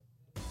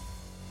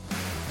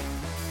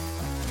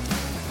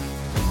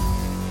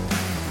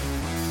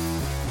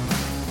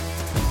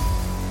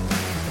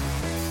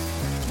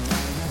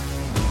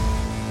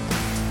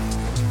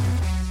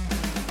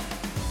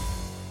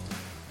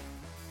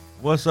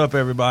What's up,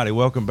 everybody?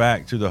 Welcome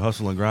back to the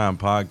Hustle and Grind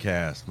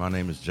podcast. My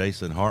name is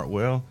Jason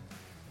Hartwell.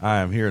 I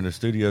am here in the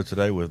studio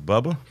today with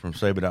Bubba from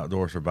Save It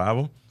Outdoor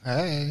Survival.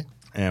 Hey.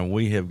 And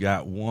we have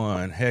got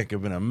one heck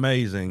of an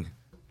amazing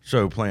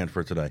show planned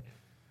for today.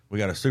 We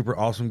got a super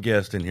awesome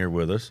guest in here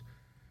with us.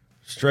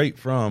 Straight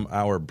from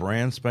our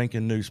brand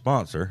spanking new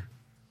sponsor,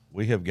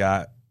 we have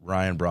got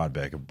Ryan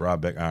Brodbeck of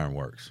Brodbeck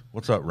Ironworks.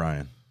 What's up,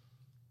 Ryan?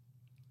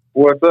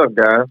 What's up,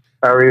 guys?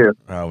 How are you?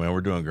 Oh, man,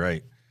 we're doing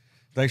great.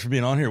 Thanks for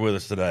being on here with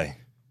us today.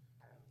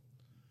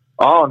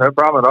 Oh, no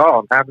problem at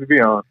all. I'm happy to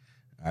be on.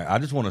 I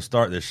just want to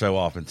start this show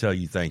off and tell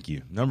you thank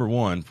you. Number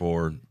one,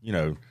 for,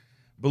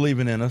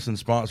 believing in us and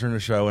sponsoring the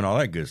show and all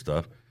that good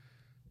stuff.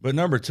 But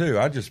number two,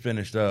 I just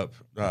finished up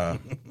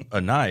a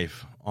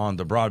knife on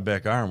the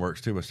Brodbeck Ironworks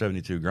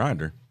 2x72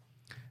 grinder.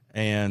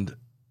 And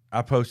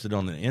I posted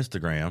on the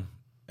Instagram,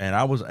 and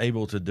I was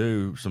able to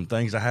do some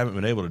things I haven't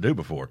been able to do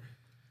before.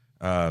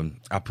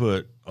 I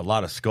put a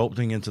lot of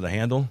sculpting into the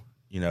handle,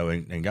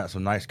 and got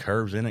some nice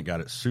curves in it,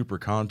 got it super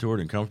contoured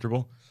and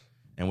comfortable.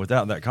 And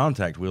without that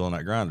contact wheel on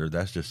that grinder,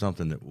 that's just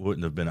something that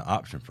wouldn't have been an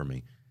option for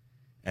me.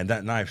 And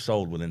that knife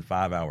sold within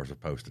 5 hours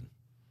of posting.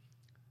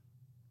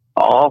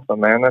 Awesome,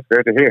 man. That's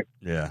great to hear.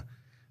 Yeah.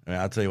 I mean,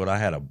 I'll tell you what, I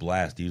had a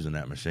blast using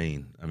that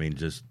machine. I mean,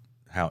 just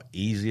how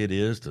easy it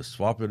is to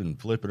swap it and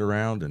flip it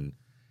around and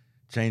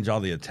change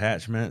all the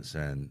attachments.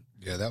 And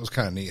yeah, that was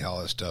kind of neat how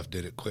all that stuff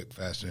did it quick,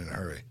 fast, and in a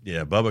hurry.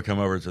 Yeah, Bubba come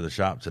over to the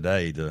shop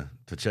today to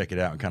check it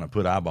out and kind of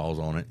put eyeballs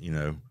on it,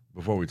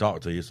 before we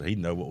talked to you, so he'd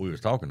know what we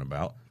was talking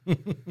about.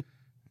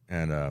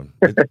 And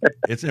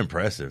it's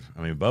impressive.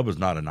 I mean, Bubba's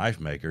not a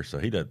knife maker, so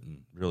he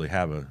doesn't really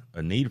have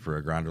a need for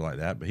a grinder like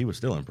that, but he was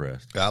still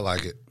impressed. I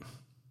like it.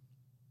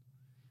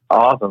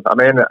 Awesome. I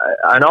mean,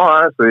 I know,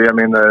 honestly,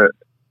 the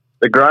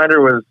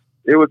grinder was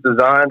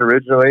designed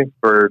originally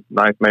for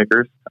knife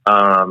makers,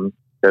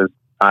 because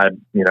I,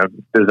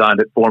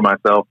 designed it for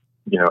myself,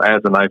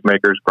 as a knife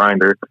maker's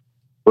grinder.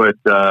 But,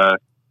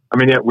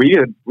 we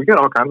get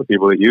all kinds of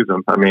people that use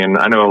them. I mean,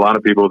 I know a lot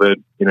of people that,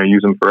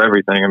 use them for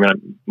everything. I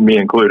mean, me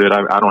included.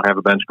 I don't have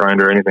a bench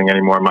grinder or anything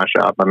anymore in my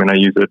shop. I mean, I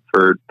use it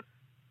for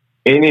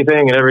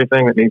anything and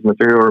everything that needs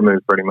material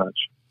removed, pretty much.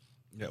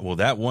 Yeah, well,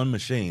 that one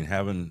machine,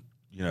 having,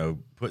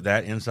 put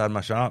that inside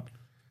my shop,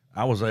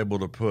 I was able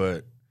to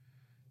put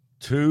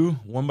 2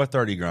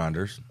 1x30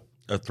 grinders,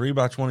 a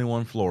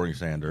 3x21 flooring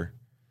sander,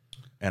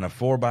 and a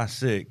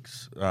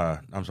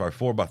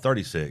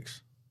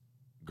 4x36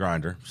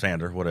 grinder,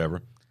 sander,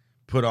 whatever.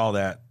 Put all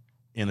that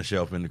in a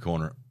shelf in the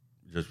corner,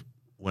 just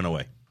went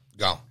away.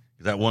 Gone.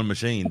 That one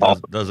machine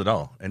does it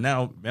all. And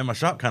now, man, my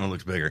shop kind of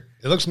looks bigger.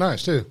 It looks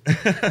nice, too.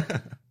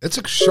 It's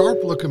a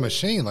sharp-looking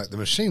machine. Like, the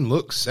machine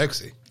looks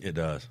sexy. It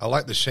does. I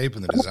like the shape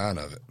and the design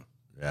of it.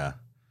 Yeah.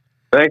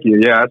 Thank you.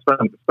 Yeah, I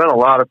spent a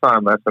lot of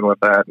time messing with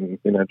that and,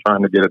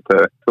 trying to get it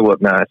to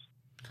look nice.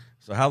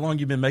 So how long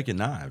you been making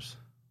knives?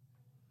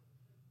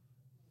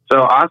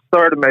 So I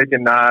started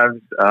making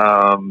knives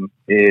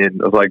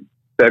in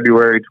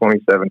February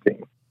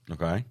 2017.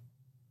 Okay.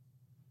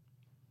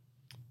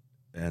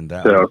 And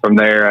so from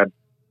there, I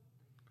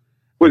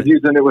was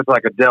using it with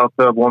like a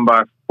Delta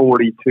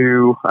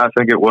 1x42, I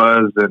think it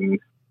was. And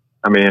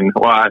I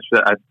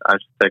should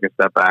take a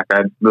step back.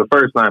 The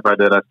first knife I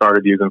did, I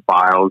started using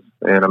files,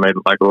 and I made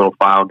like a little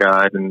file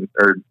guide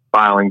or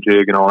filing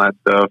jig and all that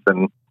stuff.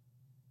 And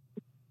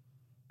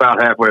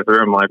about halfway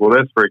through, I'm like, well,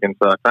 this freaking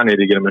sucks. I need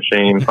to get a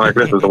machine. Like,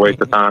 this is a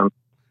waste of time.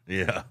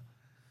 Yeah.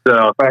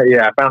 So,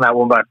 I found that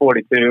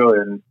 1x42,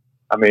 and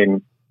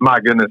my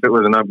goodness, it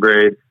was an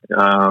upgrade,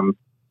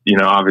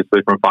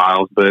 obviously from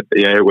files, but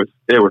yeah, it was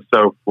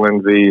so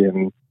flimsy,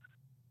 and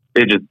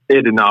it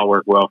did not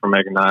work well for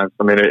making knives.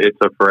 It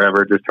took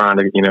forever just trying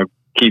to,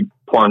 keep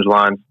plunge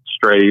lines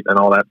straight and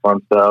all that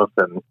fun stuff.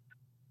 And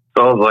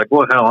so I was like,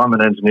 well, hell, I'm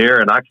an engineer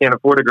and I can't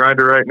afford a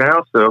grinder right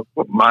now, so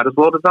might as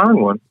well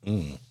design one.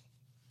 Mm.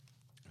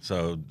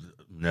 So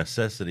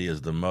necessity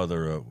is the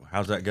mother of,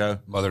 how's that go?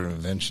 Mother of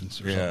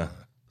inventions. Or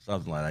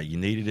something like that. You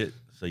needed it,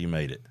 so you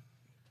made it.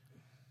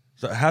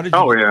 So how did you?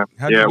 Oh yeah,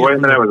 yeah. Well,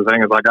 that was the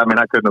thing. Is I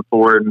couldn't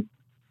afford,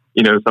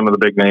 some of the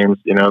big names,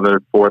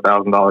 the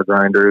 $4,000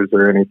 grinders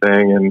or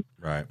anything, and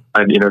right. I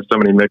had, so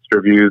many mixed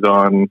reviews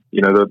on,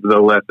 the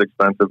less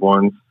expensive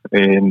ones,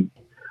 and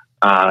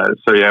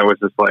so yeah, it was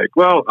just like,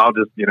 well, I'll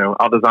just,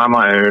 I'll design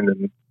my own,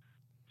 and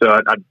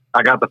so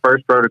I got the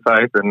first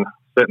prototype and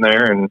sitting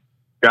there and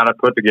got it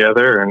put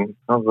together, and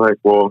I was like,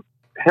 well,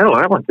 hell,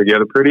 that went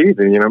together pretty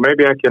easy.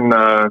 Maybe I can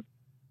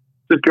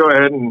just go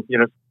ahead and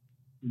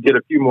get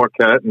a few more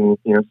cut and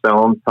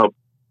sell them, help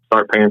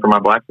start paying for my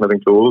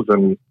blacksmithing tools.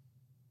 And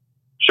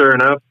sure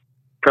enough,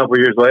 a couple of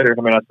years later,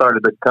 I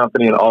started the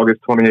company in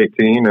August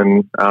 2018,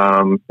 and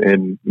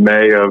in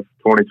May of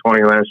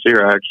 2020 last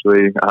year, I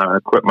actually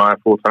quit my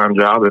full-time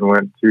job and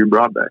went to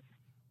Brodbeck.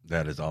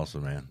 That is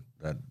awesome, man.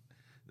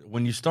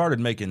 When you started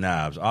making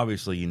knives,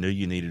 obviously you knew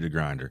you needed a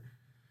grinder.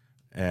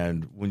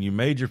 And when you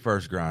made your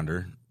first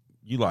grinder,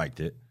 you liked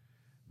it.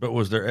 But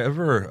was there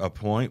ever a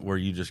point where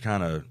you just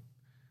kind of,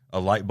 a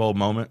light bulb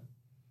moment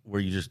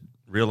where you just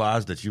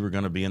realized that you were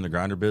going to be in the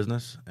grinder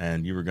business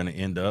and you were going to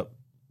end up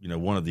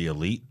one of the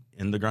elite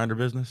in the grinder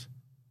business?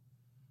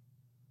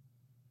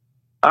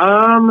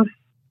 I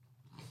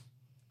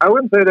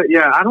wouldn't say that.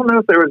 Yeah, I don't know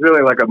if there was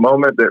really like a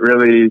moment that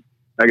really,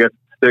 I guess,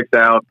 sticks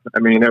out. I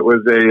mean, it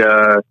was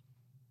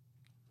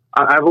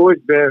I've always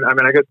been,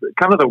 I guess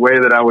kind of the way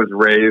that I was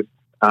raised,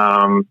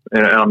 and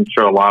I'm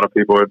sure a lot of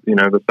people are,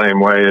 the same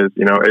way is,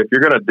 if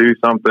you're going to do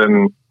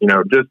something,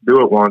 just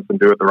do it once and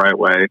do it the right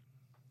way.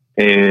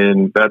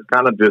 And that's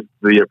kind of just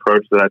the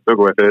approach that I took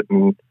with it.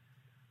 And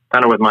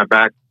kind of with my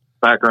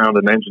background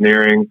in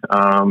engineering,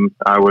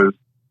 I've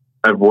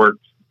worked,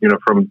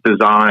 from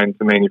design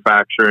to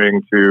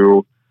manufacturing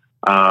to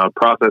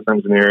process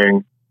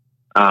engineering.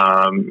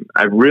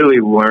 I really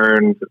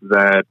learned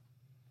that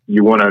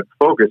you want to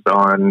focus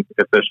on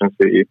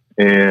efficiency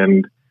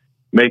and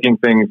making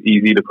things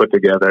easy to put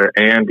together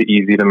and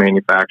easy to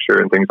manufacture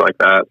and things like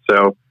that.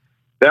 So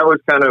that was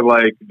kind of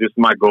like just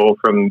my goal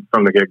from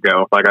the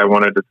get-go. Like I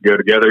wanted it to go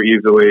together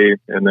easily.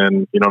 And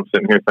then, I'm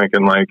sitting here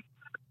thinking like,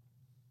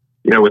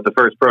 with the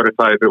first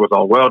prototype, it was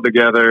all weld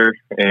together.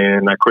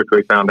 And I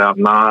quickly found out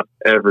not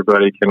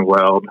everybody can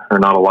weld, or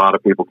not a lot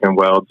of people can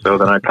weld. So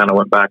then I kind of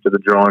went back to the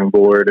drawing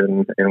board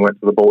and went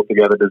to the bolt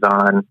together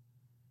design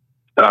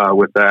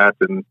with that.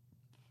 And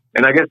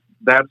I guess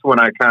that's when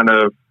I kind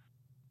of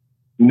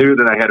knew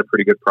that I had a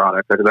pretty good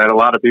product, because I had a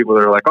lot of people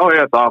that are like, oh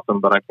yeah, it's awesome,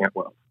 but I can't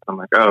weld. I'm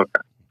like, oh,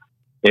 okay.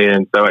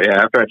 And so,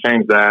 yeah, after I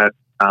changed that,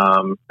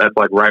 that's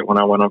like right when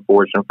I went on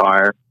Forged in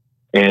Fire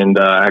and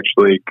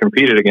actually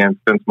competed against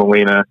Vince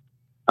Molina.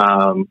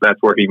 That's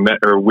where him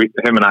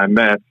and I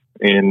met.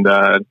 And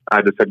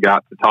I just had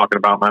got to talking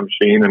about my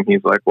machine, and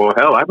he's like, well,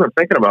 hell, I've been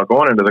thinking about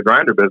going into the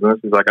grinder business.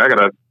 He's like, I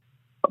got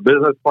a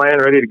business plan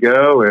ready to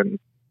go. And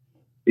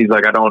he's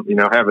like, I don't,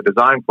 have a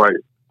design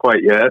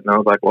quite yet. And I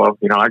was like, well,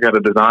 I got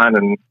a design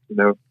and,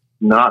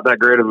 not that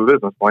great of a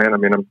business plan. I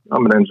mean,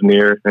 I'm an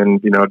engineer and,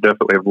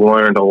 definitely have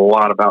learned a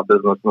lot about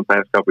business in the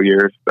past couple of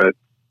years, but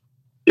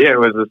yeah, it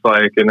was just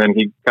like, and then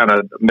he kind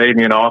of made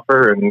me an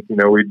offer, and,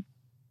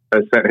 I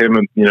sent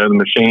him, the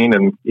machine,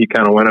 and he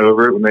kind of went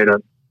over it. We made a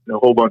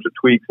whole bunch of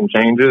tweaks and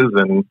changes.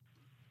 And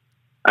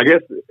I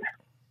guess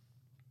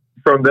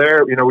from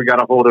there, we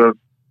got a hold of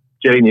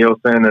Jay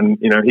Nielsen, and,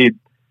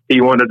 he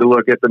wanted to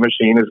look at the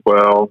machine as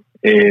well.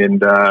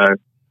 And,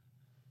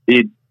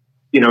 he,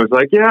 was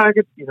like, yeah, I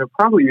could,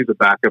 probably use a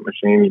backup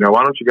machine.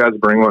 Why don't you guys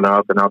bring one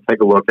up and I'll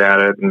take a look at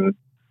it. And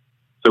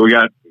so we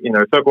got,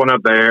 took one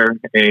up there,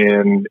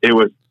 and it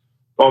was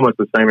almost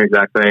the same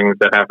exact thing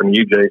that happened to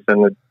you,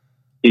 Jason. That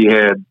he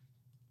had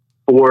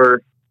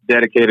 4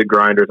 dedicated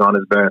grinders on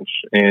his bench,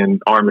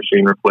 and our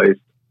machine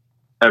replaced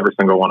every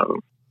single one of them.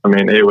 I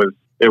mean, it was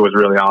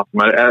really awesome.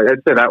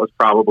 I'd say that was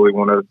probably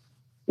one of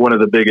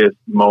the biggest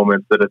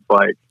moments that it's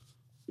like,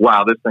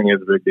 wow, this thing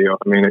is a big deal.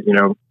 I mean,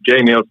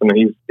 Jay Nielsen,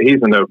 he's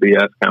a no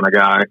BS kind of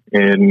guy,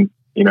 and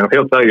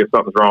he'll tell you if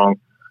something's wrong,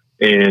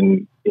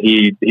 and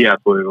he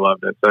absolutely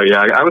loved it. So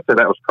yeah, I would say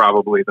that was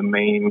probably the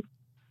main,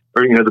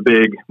 or the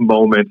big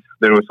moment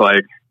that was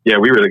like, yeah,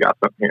 we really got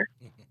something here.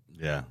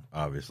 Yeah,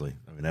 obviously.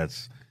 I mean,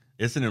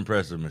 it's an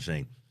impressive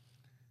machine.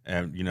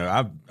 And,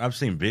 I've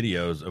seen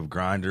videos of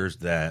grinders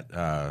that,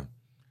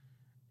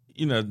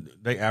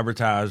 they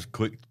advertise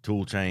quick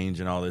tool change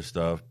and all this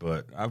stuff,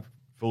 but I've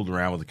fooled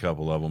around with a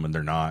couple of them, and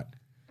they're not,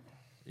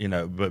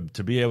 but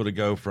to be able to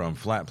go from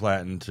flat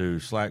platen to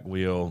slack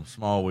wheel,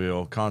 small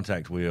wheel,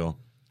 contact wheel,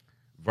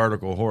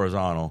 vertical,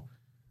 horizontal,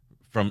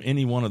 from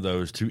any one of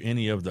those to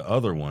any of the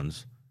other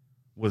ones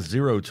with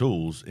 0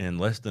 tools in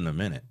less than a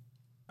minute.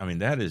 I mean,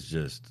 that is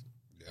just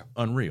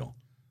unreal.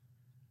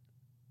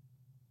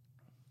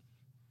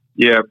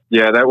 Yeah,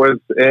 that was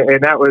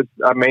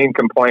a main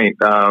complaint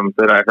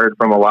that I heard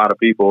from a lot of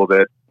people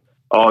that,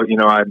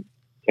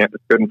 I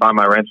couldn't find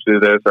my wrench to do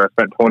this, or I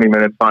spent 20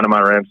 minutes finding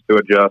my wrench to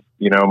adjust,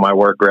 my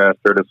work rest,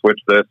 or to switch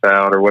this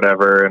out or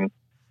whatever. And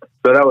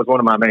so that was one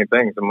of my main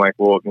things. I'm like,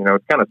 well,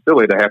 it's kind of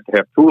silly to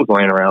have tools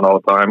laying around all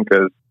the time,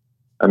 because,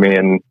 I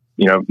mean,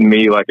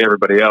 me, like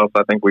everybody else,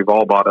 I think we've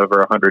all bought over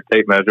 100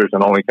 tape measures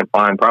and only can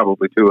find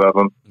probably 2 of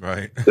them.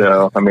 Right.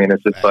 So, I mean,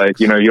 it's just like,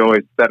 you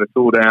always set a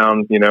tool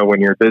down,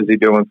 when you're busy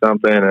doing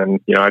something. And,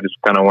 I just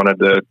kind of wanted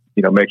to,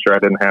 make sure I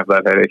didn't have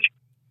that headache.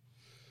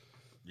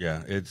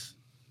 Yeah,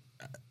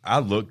 I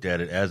looked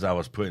at it as I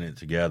was putting it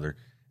together,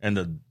 and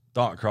the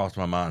thought crossed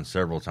my mind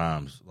several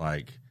times,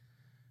 like,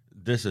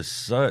 this is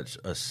such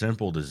a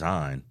simple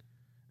design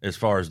as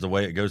far as the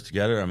way it goes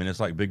together. I mean,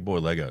 it's like big boy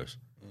Legos.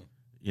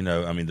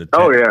 I mean,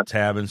 the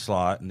tab and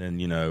slot, and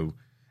then,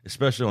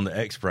 especially on the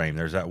X frame,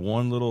 there's that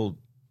one little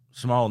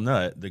small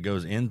nut that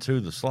goes into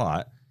the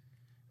slot,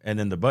 and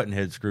then the button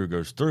head screw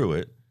goes through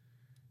it.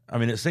 I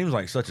mean, it seems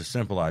like such a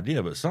simple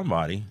idea, but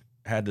somebody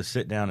had to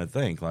sit down and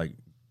think, like,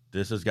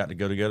 this has got to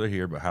go together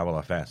here, but how will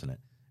I fasten it?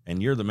 And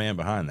you're the man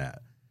behind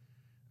that.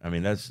 I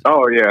mean, that's...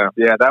 Oh, yeah.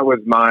 Yeah, that was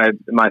my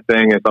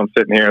thing. Is I'm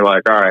sitting here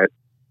like, all right,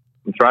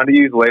 I'm trying to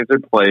use laser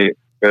plate,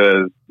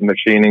 because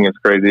machining is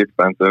crazy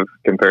expensive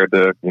compared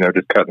to,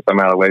 just cutting some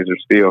out of laser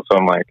steel. So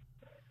I'm like,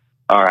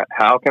 all right,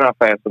 how can I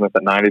fasten this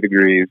at 90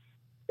 degrees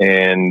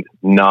and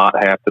not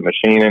have to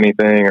machine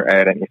anything or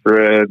add any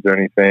threads or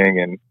anything?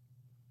 And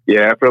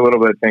Yeah, after a little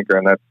bit of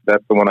tinkering,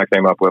 that's the one I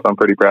came up with. I'm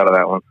pretty proud of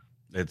that one.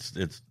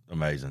 It's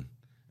amazing.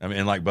 I mean,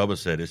 and like Bubba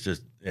said,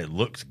 it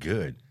looks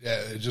good. Yeah,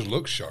 it just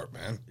looks sharp,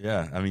 man.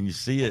 Yeah, I mean, you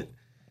see it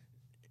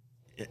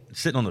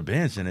sitting on the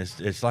bench, and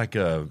it's like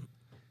I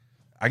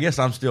guess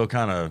I'm still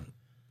kind of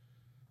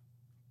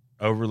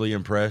overly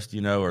impressed,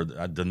 or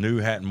the new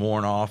hadn't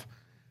worn off.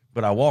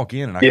 But I walk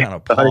in and I kind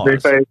of pause. The honeymoon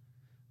phase.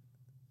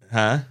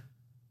 Huh?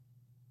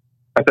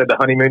 I said the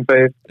honeymoon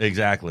phase.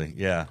 Exactly.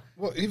 Yeah.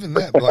 Well, even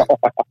that, like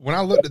when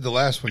I looked at the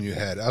last one you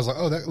had, I was like,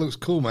 "Oh, that looks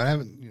cool, man." I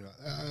haven't,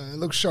 it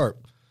looks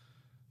sharp.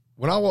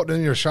 When I walked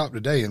into your shop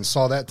today and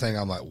saw that thing,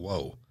 I'm like,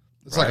 "Whoa!"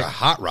 It's like a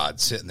hot rod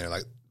sitting there.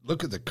 Like,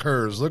 look at the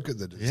curves, look at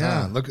the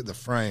design, look at the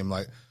frame.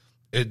 Like,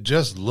 it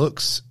just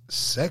looks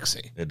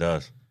sexy. It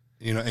does.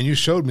 And you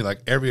showed me like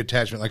every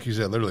attachment, like you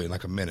said, literally in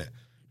like a minute.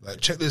 Like,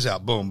 check this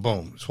out. Boom,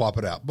 boom. Swap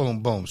it out.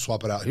 Boom, boom.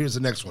 Swap it out. Here's the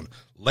next one.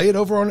 Lay it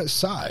over on its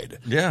side.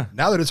 Yeah.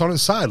 Now that it's on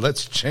its side,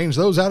 let's change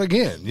those out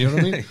again. You know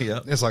what I mean?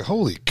 Yep. It's like,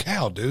 holy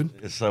cow, dude.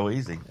 It's so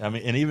easy. I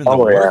mean, and even the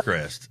work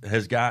rest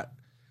has got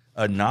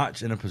a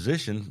notch in a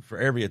position for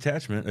every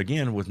attachment,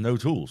 again, with no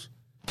tools.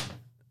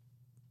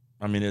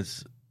 I mean,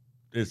 it's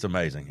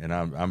amazing. And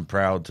I'm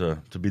proud to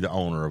be the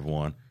owner of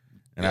one.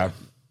 And I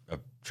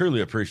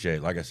truly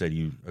appreciate, like I said,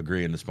 you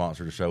agreeing to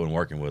sponsor the show and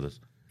working with us.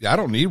 Yeah, I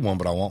don't need one,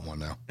 but I want one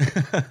now.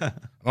 I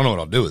don't know what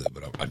I'll do with it,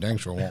 but I dang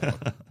sure want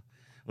one.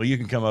 Well, you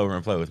can come over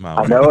and play with mine.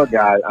 I know a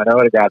guy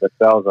that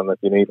sells them if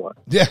you need one.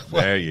 Yeah.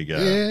 Well, there you go.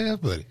 Yeah,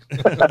 buddy.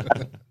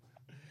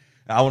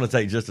 I want to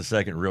take just a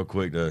second real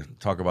quick to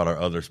talk about our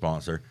other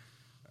sponsor.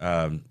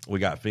 We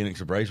got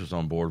Phoenix Abrasives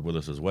on board with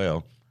us as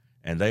well,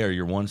 and they are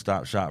your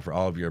one-stop shop for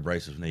all of your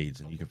abrasive needs.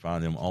 And you can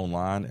find them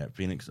online at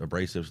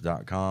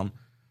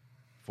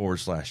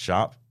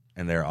phoenixabrasives.com/shop.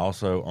 And they're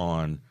also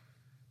on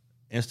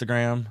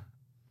Instagram,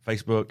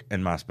 Facebook,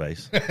 and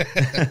MySpace.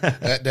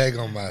 That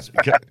daggone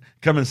MySpace.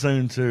 Coming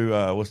soon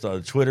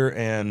to Twitter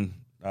and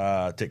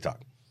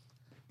TikTok.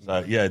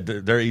 So, yeah,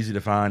 they're easy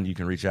to find. You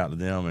can reach out to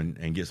them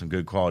and get some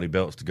good quality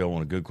belts to go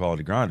on a good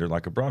quality grinder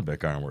like a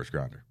Broadbeck Ironworks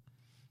grinder.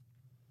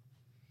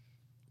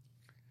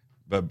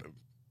 But,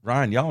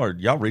 Ryan,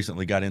 y'all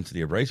recently got into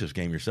the abrasives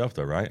game yourself,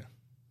 though, right?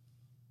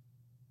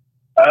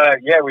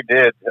 Yeah, we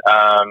did.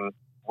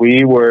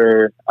 We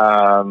were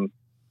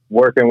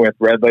working with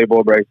Red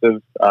Label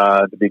Abrasives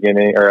at the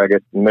beginning, or I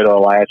guess middle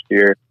of last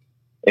year,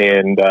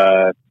 and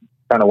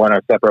kind of went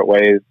our separate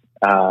ways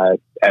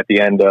at the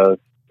end of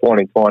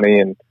 2020.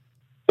 And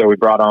so we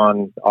brought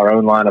on our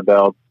own line of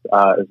belts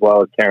as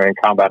well as carrying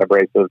combat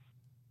abrasives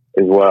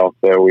as well.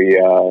 So we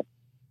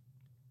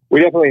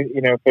definitely,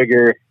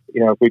 figure,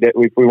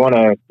 if we want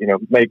to,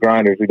 make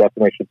grinders, we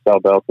definitely should sell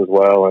belts as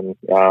well. And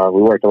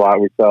we worked a lot.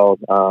 We sell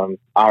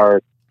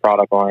our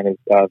product line is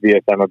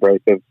VSM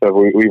Abrasive. So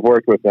we've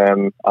worked with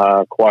them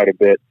quite a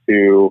bit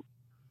to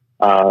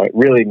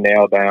really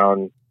nail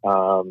down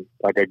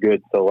like a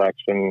good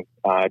selection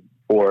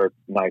for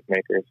knife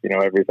makers.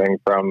 Everything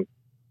from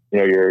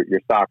your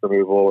stock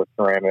removal with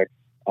ceramics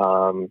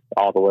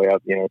all the way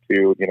up to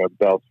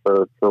belts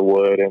for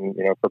wood and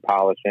for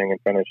polishing and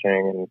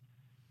finishing.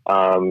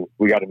 And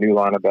we got a new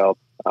line of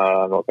belts.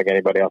 I don't think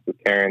anybody else is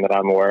carrying that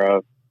I'm aware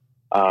of.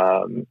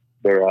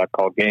 They're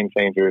called Game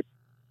Changers.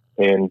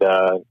 And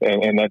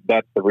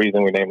that's the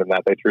reason we named them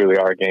that. They truly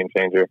are a game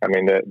changer. I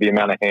mean, the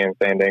amount of hand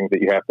sanding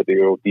that you have to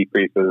do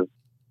decreases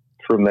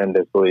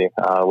tremendously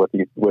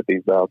with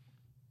these belts.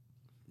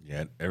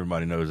 Yeah,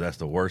 everybody knows that's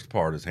the worst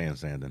part is hand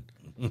sanding.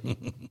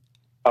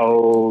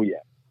 Oh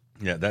yeah.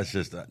 Yeah, that's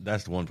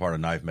the one part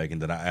of knife making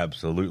that I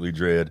absolutely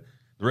dread.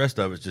 The rest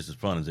of it's just as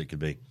fun as it could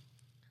be.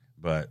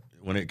 But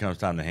when it comes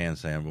time to hand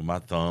sand, well, my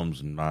thumbs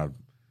and my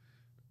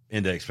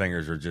index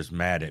fingers are just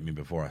mad at me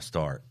before I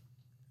start.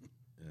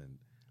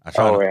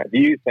 Do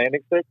you use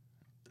sanding sticks?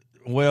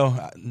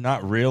 Well,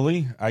 not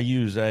really. I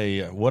use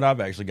what I've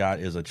actually got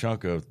is a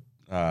chunk of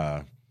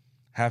 1/2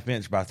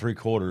 inch by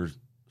 3/4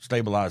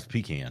 stabilized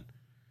pecan.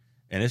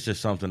 And it's just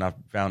something I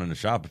found in the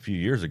shop a few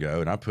years ago,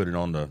 and I put it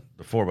on the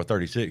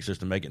 4x36 just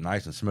to make it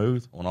nice and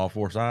smooth on all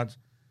four sides.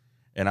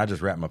 And I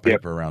just wrap my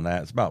paper around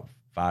that. It's about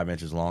 5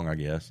 inches long, I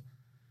guess.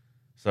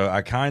 So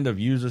I kind of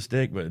use a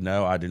stick, but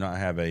no, I do not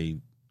have a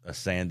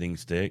sanding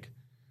stick.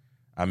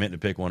 I meant to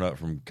pick one up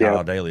from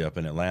Kyle Daly up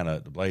in Atlanta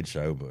at the Blade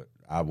Show, but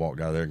I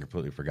walked out of there and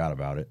completely forgot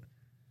about it.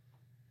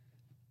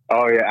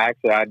 Oh, yeah.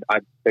 Actually, I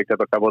picked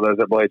up a couple of those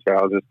at Blade Show.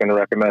 I was just going to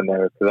recommend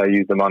those because I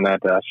used them on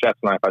that chef's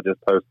knife I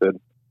just posted.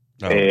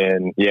 Oh.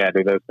 And, yeah,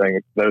 dude, those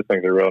things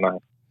are real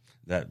nice.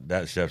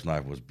 That chef's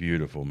knife was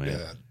beautiful, man.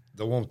 Yeah,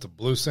 the one with the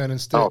blue sanding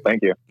stick. Oh,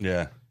 thank you.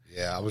 Yeah.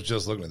 Yeah, I was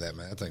just looking at that,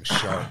 man. That thing's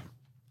sharp.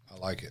 I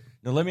like it.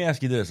 Now, let me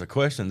ask you this, a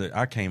question that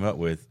I came up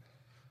with.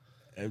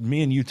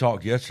 Me and you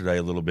talked yesterday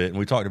a little bit, and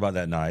we talked about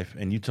that knife,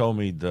 and you told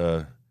me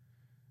that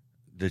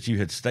you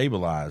had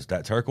stabilized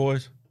that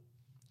turquoise.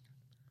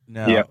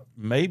 Now,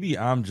 maybe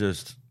I'm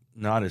just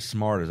not as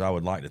smart as I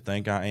would like to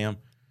think I am,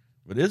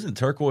 but isn't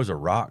turquoise a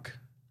rock?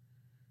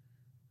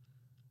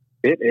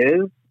 It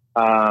is,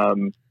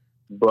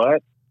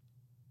 but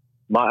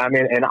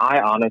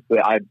I honestly,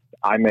 I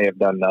may have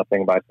done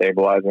nothing by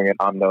stabilizing it.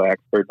 I'm no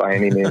expert by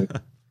any means.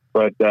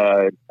 But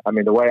I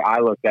mean, the way I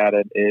looked at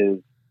it is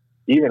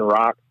even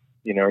rocks,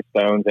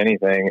 stones,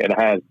 anything, it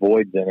has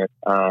voids in it,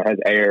 has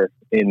air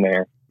in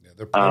there. Yeah,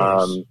 they're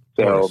porous.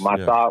 So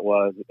my thought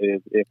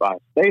is if I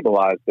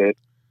stabilized it,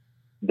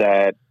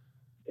 that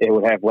it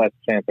would have less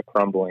chance of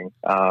crumbling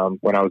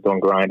when I was doing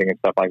grinding and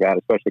stuff like that,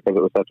 especially because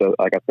it was such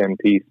a thin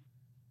piece.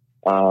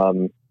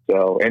 And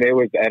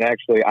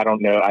actually, I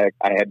don't know,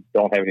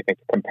 don't have anything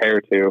to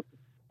compare to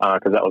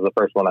because that was the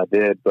first one I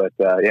did, but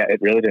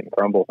it really didn't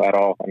crumble at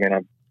all. I mean, I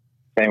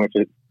sandwiched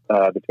it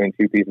between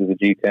two pieces of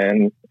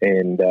G10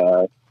 and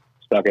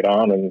stuck it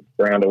on and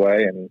ground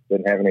away and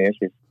didn't have any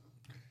issues.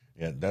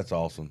 Yeah, that's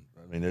awesome.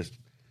 I mean,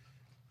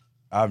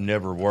 I've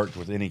never worked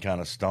with any kind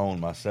of stone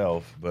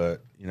myself,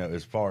 but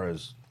as far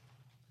as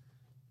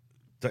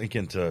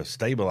thinking to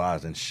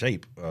stabilize and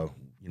shape,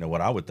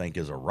 what I would think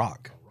is a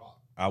rock.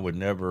 I would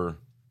never.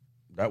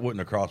 That wouldn't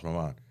have crossed my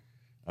mind.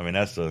 I mean,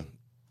 that's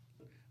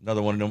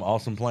another one of them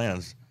awesome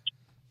plans.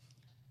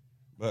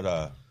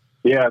 But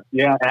yeah.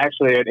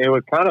 Actually, it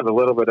was kind of a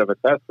little bit of a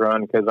test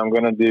run because I'm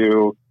going to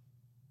do,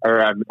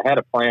 or I've had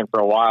a plan for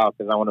a while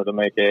because I wanted to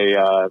make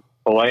a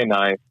fillet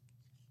knife,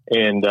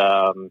 and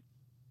I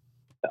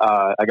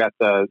got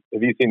have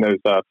you seen those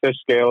fish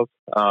scales?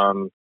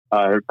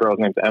 Her girl's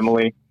name's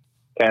Emily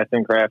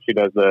Casting Craft. She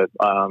does the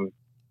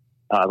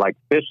like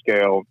fish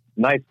scale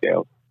knife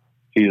scales.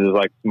 She uses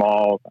like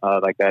small,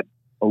 like that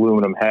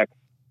aluminum hex,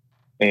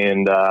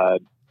 and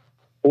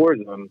pours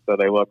them so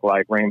they look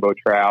like rainbow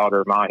trout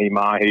or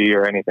mahi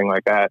or anything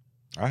like that.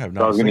 I have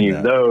not. So I was going to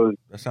use those.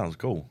 That sounds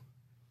cool.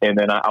 And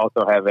then I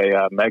also have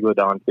a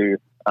megalodon tooth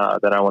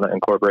that I want to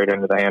incorporate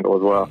into the handle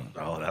as well.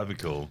 Oh, that'd be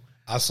cool.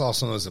 I saw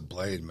some of those at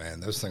Blade, man.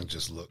 Those things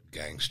just look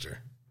gangster.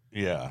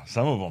 Yeah,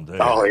 some of them do.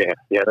 Oh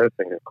yeah, those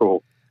things are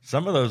cool.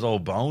 Some of those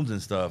old bones and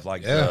stuff,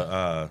 like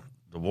the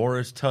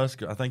walrus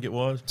tusk, I think it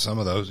was. Some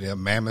of those,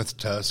 mammoth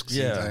tusks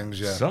and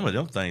things, Some of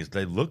them things,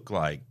 they look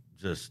like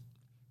just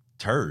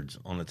turds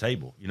on the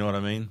table. You know what I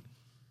mean?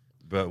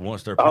 But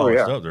once they're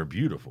polished up, they're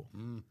beautiful.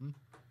 Mm-hmm.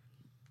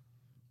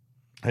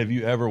 Have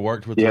you ever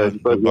worked with the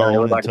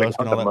bone and tusk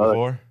and all that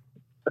before?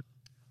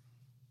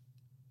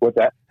 What's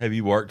that? Have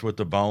you worked with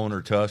the bone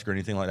or tusk or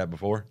anything like that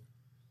before?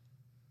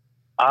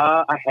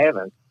 I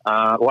haven't.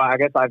 Well, I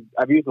guess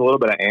I've used a little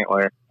bit of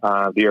antler,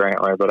 deer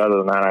antler, but other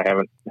than that, I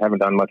haven't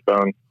done much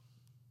bone.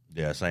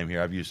 Yeah, same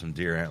here. I've used some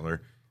deer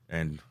antler,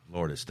 and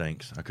Lord, it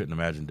stinks. I couldn't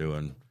imagine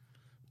doing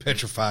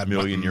petrified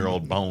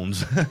million-year-old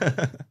bones.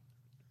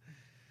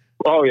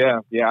 Oh yeah.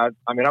 I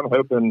mean, I'm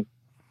hoping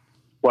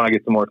when I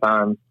get some more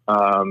time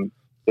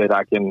that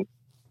I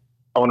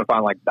want to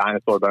find like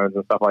dinosaur bones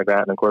and stuff like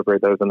that and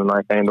incorporate those into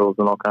knife handles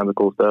and all kinds of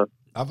cool stuff.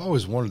 I've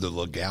always wondered the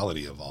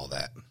legality of all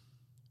that.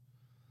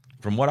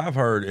 From what I've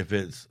heard, if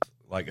it's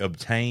like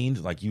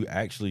obtained, like you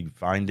actually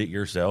find it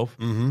yourself,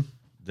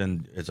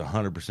 then it's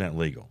 100%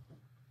 legal.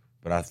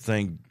 But I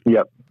think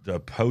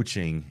the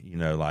poaching,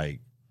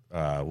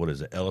 what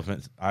is it,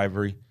 elephant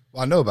ivory?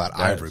 Well, I know about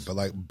ivory, but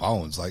like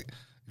bones, like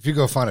if you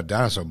go find a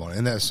dinosaur bone,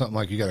 isn't that something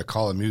like you got to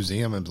call a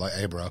museum and be like,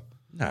 hey, bro?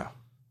 No.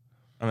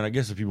 I mean, I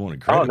guess if you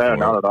wanted credit for it.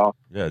 Not at all.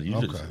 Yeah,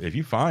 just, if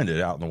you find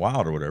it out in the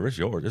wild or whatever, it's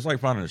yours. It's like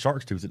finding a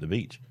shark's tooth at the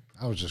beach.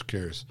 I was just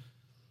curious.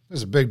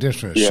 There's a big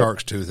difference between a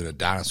shark's tooth and a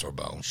dinosaur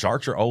bone.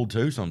 Sharks are old,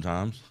 too,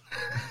 sometimes.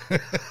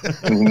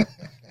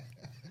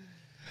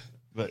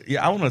 But,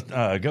 yeah, I want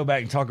to go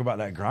back and talk about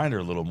that grinder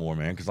a little more,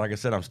 man, because like I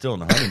said, I'm still in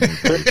the honeymoon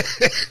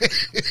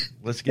phase.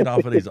 Let's get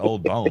off of these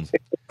old bones.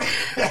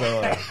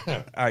 So,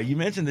 all right, you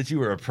mentioned that you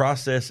were a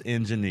process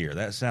engineer.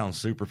 That sounds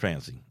super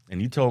fancy.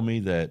 And you told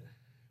me that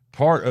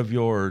part of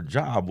your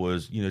job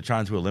was,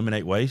 trying to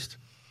eliminate waste.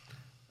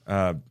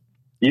 Yeah,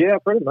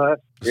 pretty much.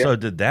 Yeah. So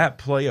did that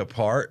play a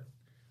part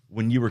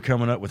when you were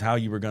coming up with how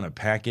you were going to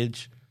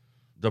package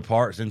the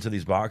parts into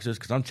these boxes?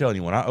 Because I'm telling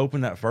you, when I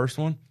opened that first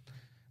one,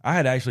 I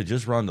had actually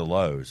just run to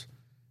Lowe's,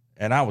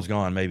 and I was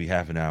gone maybe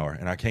half an hour.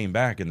 And I came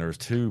back, and there was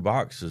 3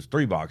 boxes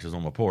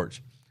on my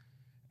porch.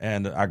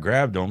 And I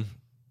grabbed them,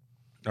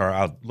 or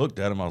I looked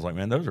at them. I was like,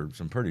 man, those are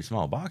some pretty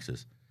small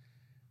boxes.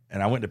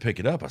 And I went to pick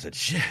it up. I said,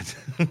 shit,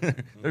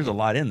 there's a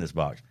lot in this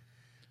box.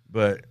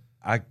 But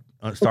I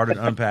started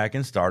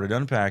unpacking,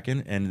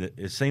 and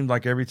it seemed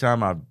like every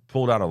time I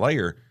pulled out a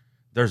layer,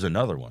 there's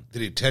another one.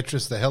 Did he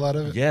Tetris the hell out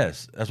of it?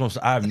 Yes. That's what I'm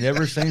saying. I've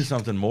never seen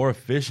something more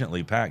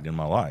efficiently packed in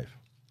my life.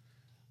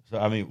 So,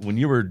 I mean, when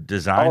you were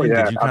designing,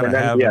 did you kind of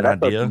have an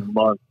idea?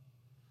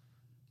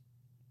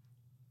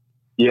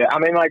 Yeah, I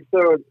mean, like,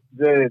 so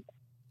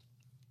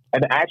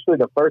and actually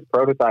the first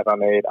prototype I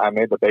made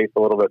the base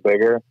a little bit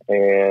bigger,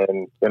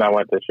 and then I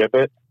went to ship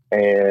it,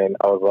 and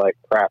I was like,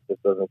 crap, this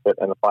doesn't fit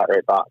in the flat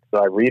rate box.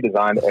 So I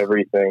redesigned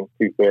everything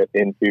to fit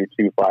into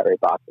 2 flat rate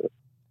boxes.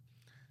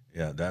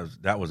 Yeah,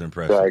 that was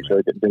impressive. So I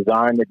actually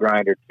designed the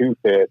grinder to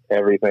fit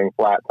everything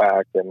flat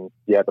packed, and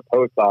the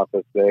post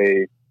office,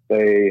 they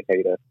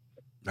hate us.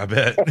 I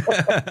bet.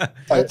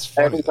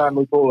 Every time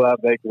we pull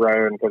up, they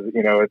groan because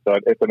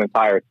it's an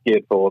entire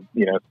skid full of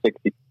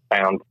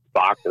 60-pound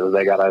boxes.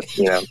 They gotta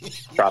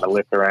try to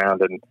lift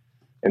around and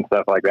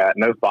stuff like that.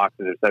 And those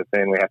boxes are so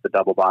thin, we have to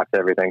double box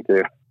everything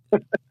too.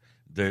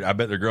 Dude, I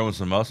bet they're growing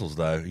some muscles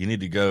though. You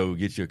need to go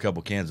get you a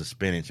couple cans of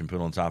spinach and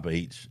put on top of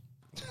each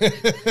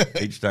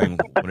thing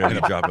whenever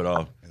you drop it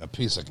off. And a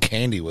piece of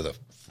candy with a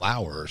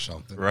flower or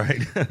something.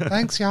 Right.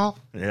 Thanks, y'all.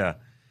 Yeah.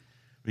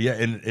 But yeah,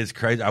 and it's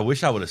crazy. I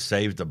wish I would have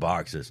saved the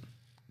boxes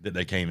that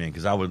they came in,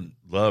 because I would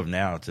love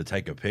now to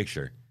take a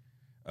picture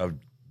of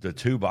the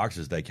 2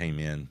 boxes they came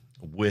in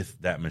with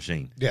that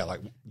machine. Yeah,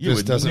 like You this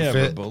would doesn't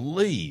never fit.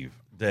 believe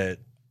that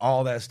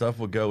all that stuff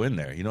would go in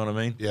there. You know what I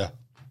mean? Yeah.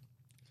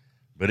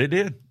 But it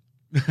did.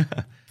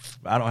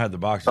 I don't have the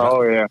boxes.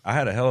 Oh, yeah. I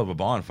had a hell of a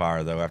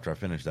bonfire, though, after I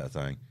finished that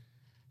thing.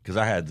 Because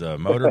I had the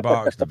motor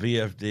box, the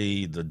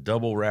VFD, the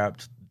double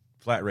wrapped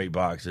flat rate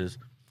boxes.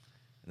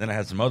 And then I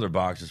had some other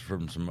boxes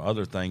from some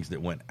other things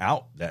that went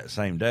out that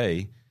same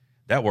day.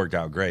 That worked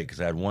out great because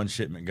I had one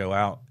shipment go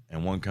out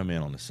and one come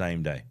in on the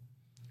same day.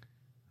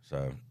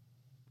 So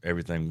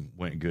everything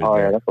went good Oh,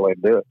 there. yeah, that's the way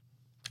to do it.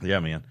 Yeah,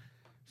 man.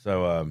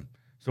 So,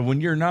 so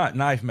when you're not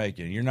knife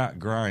making, you're not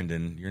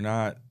grinding, you're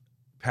not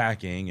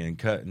packing and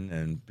cutting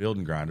and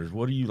building grinders,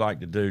 what do you like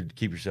to do to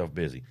keep yourself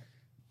busy?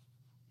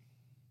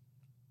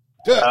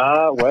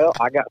 Well,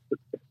 I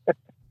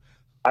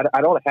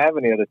don't have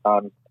any other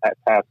time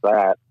past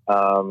that.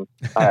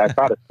 I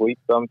try to sleep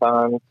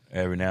sometimes.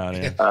 Every now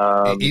and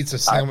then. He eats a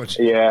sandwich.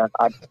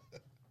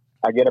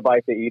 I get a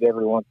bite to eat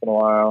every once in a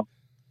while.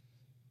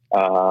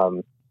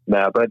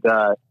 No,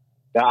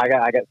 I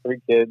got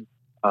 3 kids.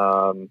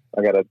 I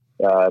got a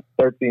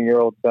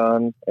 13-year-old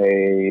son,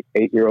 a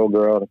 8-year-old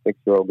girl, and a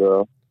 6-year-old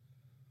girl.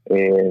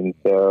 And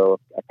so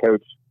I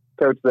coach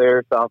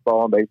their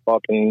softball and baseball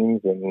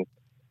teams, and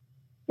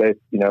they,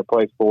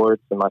 play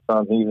sports. And my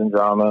son, he's in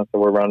drama, so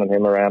we're running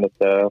him around and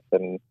stuff.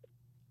 And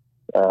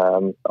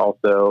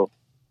also,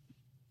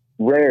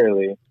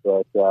 rarely,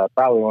 but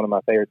probably one of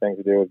my favorite things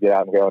to do is get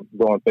out and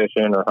going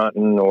fishing or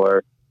hunting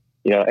or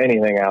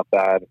anything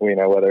outside.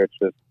 Whether it's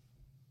just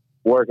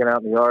working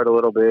out in the yard a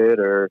little bit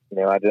or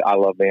I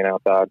love being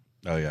outside.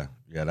 Oh yeah,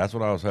 that's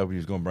what I was hoping you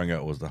was going to bring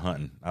up was the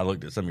hunting. I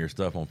looked at some of your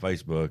stuff on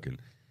Facebook and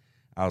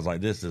I was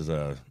like, this is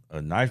a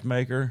knife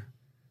maker,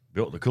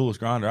 built the coolest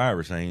grinder I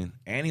ever seen,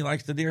 and he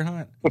likes to deer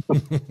hunt.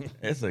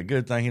 It's a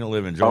good thing he don't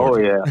live in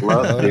Georgia. Oh yeah,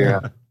 love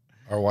deer.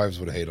 Our wives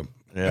would hate him.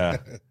 Yeah.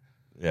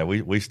 Yeah,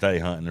 we stay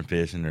hunting and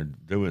fishing or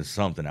doing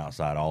something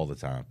outside all the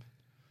time.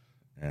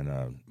 And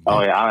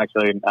oh yeah, I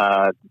actually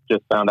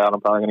just found out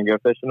I'm probably going to go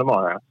fishing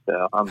tomorrow,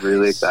 so I'm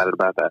really excited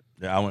about that.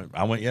 Yeah,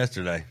 I went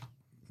yesterday.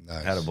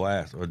 Nice. Had a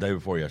blast, or the day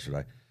before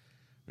yesterday.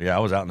 Yeah, I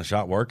was out in the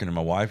shop working, and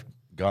my wife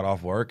got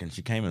off work, and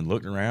she came and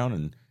looked around,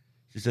 and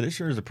she said, "It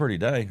sure is a pretty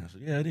day." I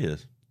said, "Yeah, it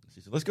is."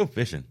 She said, "Let's go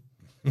fishing."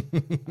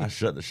 I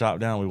shut the shop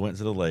down. We went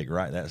to the lake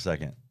right that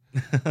second.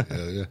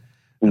 Hell yeah.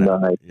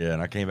 Nice. Yeah,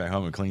 and I came back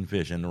home and cleaned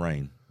fish in the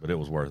rain, but it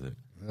was worth it.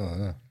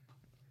 Oh,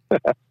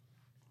 yeah.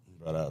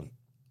 But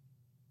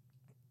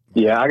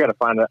yeah, I gotta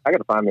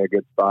find me a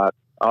good spot.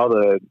 All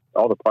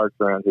the parks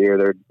around here,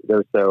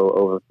 they're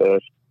so overfished.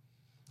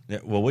 yeah,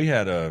 well, we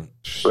had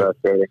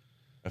Frustrating.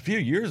 a few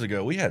years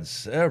ago. We had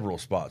several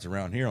spots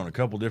around here on a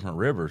couple different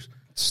rivers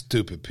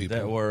Stupid people.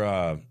 that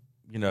were,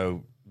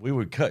 we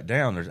would cut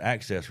down. There's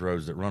access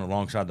roads that run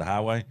alongside the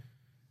highway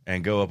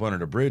and go up under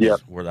the bridges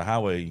where the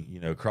highway,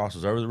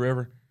 crosses over the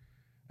river.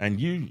 And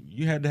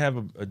you had to have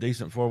a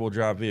decent 4-wheel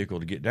drive vehicle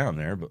to get down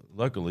there, but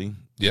luckily,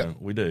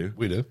 we do.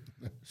 We do.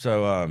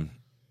 So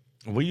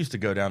we used to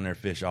go down there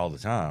fish all the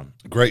time,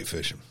 Great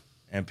fishing.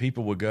 and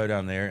people would go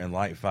down there and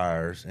light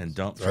fires and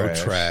dump Throw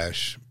trash.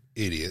 trash.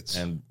 Idiots.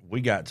 And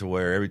we got to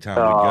where every time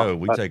we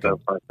go, that's so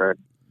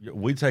frustrating.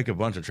 we'd take a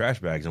bunch of trash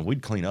bags and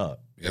we'd clean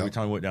up Yep. every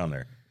time we went down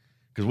there,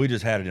 because we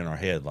just had it in our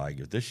head like,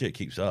 if this shit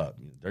keeps up,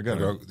 they're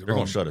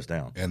gonna shut us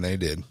down. And they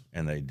did.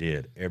 And they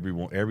did.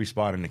 Every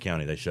spot in the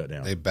county they shut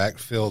down. They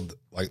backfilled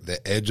like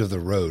the edge of the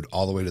road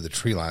all the way to the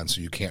tree line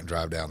so you can't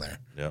drive down there.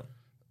 Yep.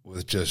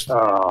 With just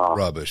Oh.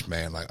 rubbish,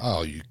 man. Like,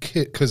 oh, you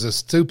kid, because of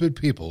stupid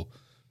people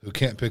who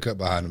can't pick up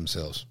behind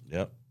themselves.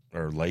 Yep.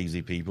 Or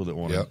lazy people that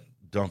want to Yep.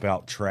 dump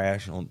out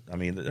trash on. I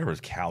mean, there was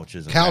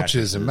couches and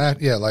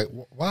And yeah, like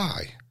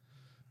why?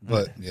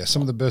 But yeah,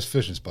 some of the best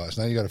fishing spots.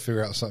 Now you got to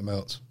figure out something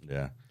else.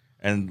 Yeah.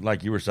 And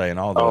like you were saying,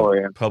 all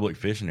the yeah. public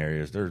fishing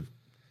areas,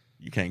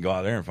 you can't go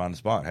out there and find a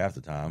spot half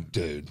the time.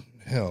 Dude,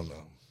 hell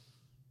no.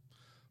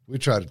 We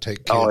try to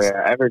take kids. Oh yeah,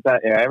 every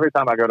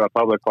time I go to a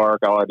public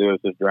park, all I do is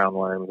just drown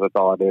worms. That's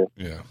all I do.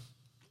 Yeah.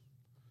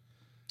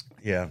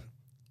 Yeah.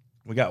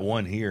 We got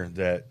one here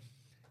that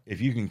if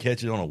you can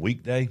catch it on a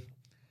weekday,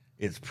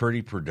 it's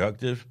pretty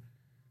productive,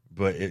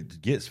 but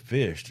it gets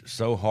fished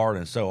so hard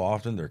and so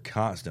often, they're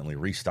constantly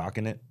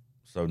restocking it,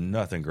 so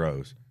nothing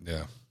grows.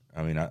 Yeah.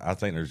 I mean, I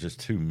think there's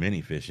just too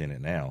many fish in it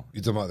now.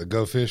 You talking about the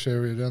Go Fish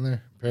area down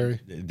there, Perry?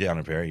 Down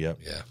in Perry, yep.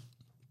 Yeah.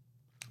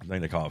 I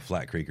think they call it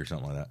Flat Creek or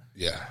something like that.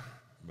 Yeah.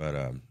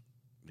 But,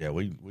 yeah,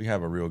 we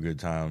have a real good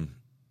time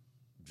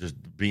just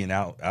being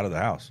out of the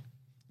house.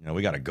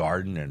 We got a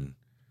garden, and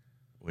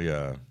we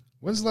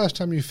When's the last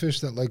time you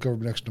fished that lake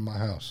over next to my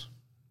house?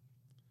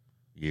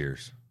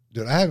 years.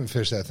 Dude, I haven't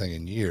fished that thing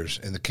in years.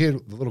 And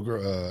the little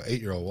girl,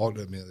 8-year-old, walked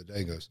up to me the other day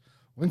and goes,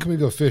 "When can we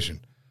go fishing?"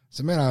 I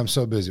said, "Man, I'm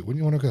so busy. When do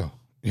you want to go?"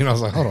 You know, I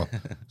was like, hold on,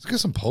 let's get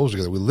some poles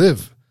together. We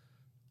live,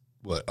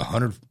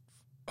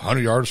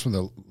 100 yards from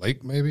the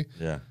lake, maybe?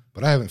 Yeah.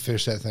 But I haven't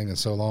fished that thing in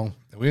so long.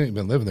 We ain't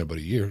been living there but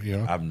a year, you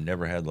know? I've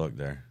never had luck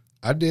there.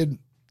 I did,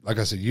 like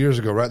I said, years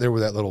ago, right there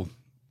where that little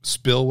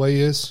spillway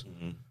is.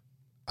 Mm-hmm.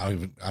 I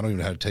don't even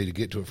know how to tell you to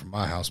get to it from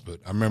my house, but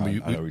I remember I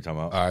know what you're talking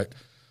about. All right.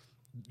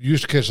 You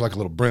used to catch like a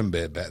little brim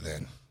bed back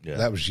then. Yeah.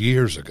 That was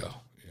years ago.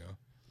 You know?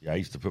 Yeah, I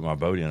used to put my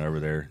boat in over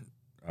there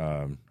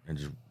and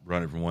just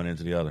run it from one end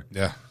to the other.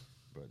 Yeah.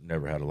 But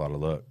never had a lot of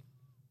luck.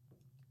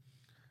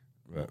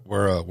 But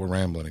We're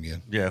rambling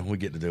again. yeah, we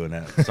get to doing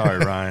that. Sorry,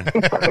 Ryan.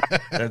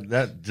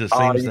 that just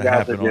seems to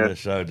happen on this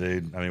show,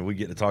 dude. I mean, we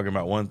get to talking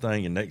about one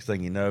thing, and next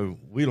thing you know,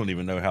 we don't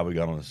even know how we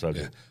got on the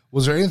subject. Yeah.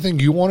 Was there anything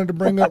you wanted to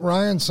bring up,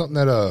 Ryan? Something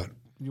that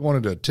you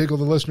wanted to tickle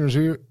the listeners'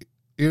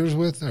 ears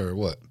with, or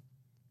what?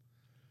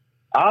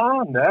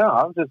 No,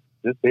 I'm just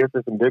here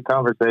for some good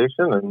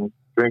conversation and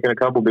drinking a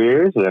couple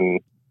beers, and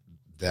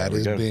That There we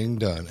is go. being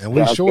done, and we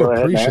Yeah, go sure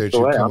ahead and appreciate ask you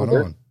away. coming I'm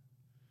good. on.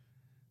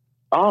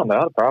 oh,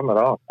 not a problem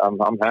at all.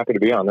 I'm happy to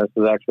be on. This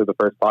is actually the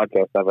first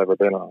podcast I've ever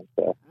been on.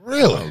 So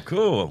Really, Oh,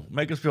 cool.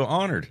 Make us feel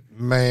honored.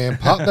 man,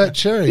 pop that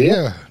cherry. Yeah.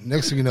 Yeah.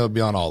 Next thing you know, it'll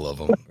be on all of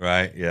them,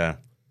 Right, yeah.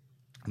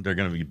 They're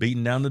going to be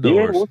beating down the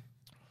Yeah, doors.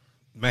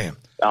 man.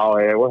 oh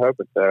yeah, we're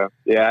hoping so.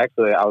 Yeah,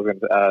 actually, I was going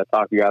to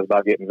talk to you guys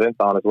about getting Vince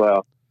on as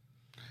well.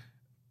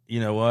 You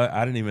know what?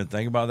 I didn't even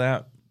think about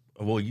that.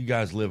 Well, you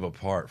guys live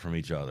apart from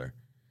each other.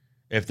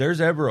 If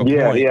there's ever a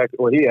Yeah, point,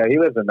 he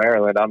lives in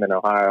Maryland. I'm in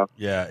Ohio.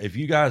 yeah, if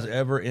you guys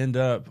ever end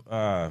up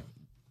where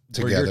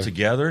Together. you're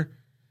together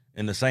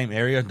in the same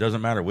area,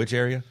 doesn't matter which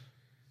area,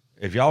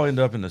 if y'all end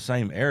up in the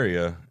same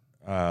area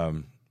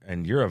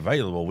and you're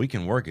available, we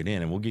can work it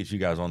in and we'll get you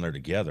guys on there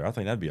together. I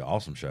think that'd be an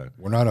awesome show.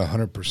 We're not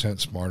 100%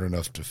 smart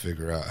enough to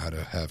figure out how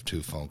to have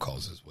two phone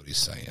calls, is what he's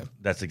saying.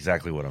 That's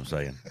exactly what I'm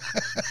saying.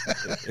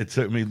 It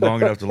took me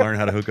long enough to learn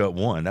how to hook up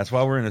one. That's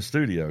why we're in a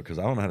studio, because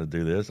I don't know how to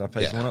do this. I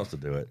pay Yeah. someone else to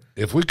do it.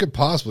 If we could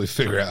possibly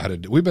figure out how to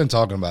do, we've been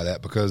talking about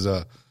that because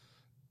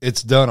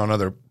it's done on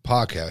other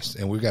podcasts,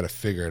 and we've got to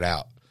figure it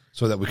out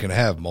so that we can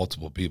have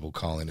multiple people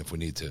calling if we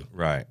need to.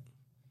 Right.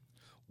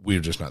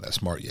 We're just not that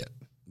smart yet.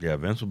 Yeah,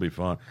 Vince will be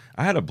fun.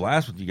 I had a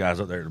blast with you guys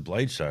up there at the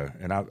Blade Show,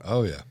 and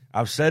Oh, yeah.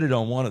 I've said it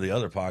on one of the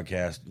other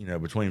podcasts,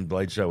 between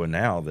Blade Show and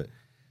now that,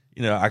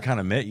 I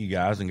kind of met you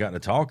guys and got to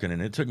talking, and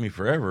it took me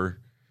forever.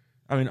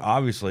 I mean,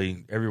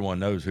 obviously, everyone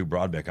knows who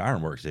Broadbeck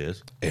Ironworks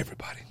is,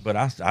 Everybody. but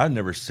I'd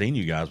never seen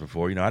you guys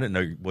before. I didn't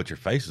know what your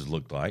faces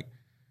looked like.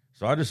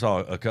 So I just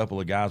saw a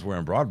couple of guys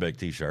wearing Broadbeck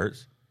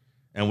T-shirts,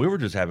 and we were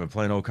just having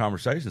plain old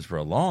conversations for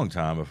a long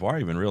time before I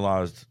even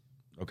realized,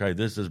 okay,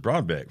 this is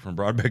Broadbeck from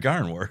Broadbeck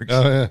Ironworks.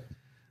 Oh, yeah.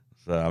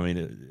 So, I mean,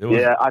 it was...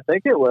 Yeah, I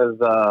think it was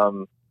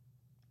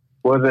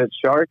it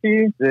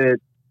Sharky that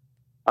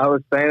I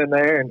was standing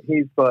there and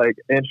he's like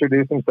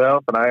introduced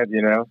himself and I had,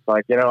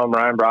 I'm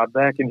Ryan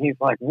Broadbeck, and he's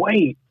like,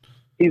 wait,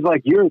 he's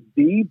like, you're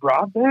the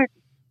Broadbeck?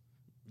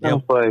 Yeah. I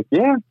was like,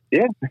 yeah.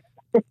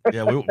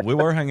 Yeah, we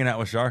were hanging out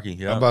with Sharky. I'm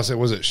Yeah, about to say,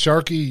 was it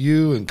Sharky,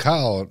 you, and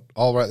Kyle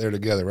all right there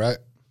together, right?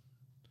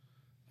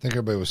 I think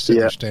everybody was sitting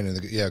Yeah. there standing.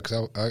 Yeah,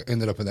 because I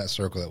ended up in that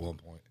circle at one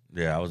point.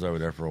 yeah, I was over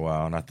there for a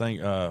while, and I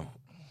think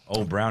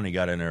old Brownie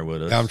got in there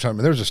with us. Now I'm trying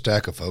to, there's a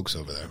stack of folks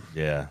over there.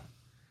 Yeah,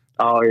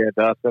 Oh, yeah,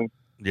 Dustin.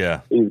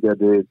 yeah, He's a good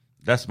dude.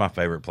 that's my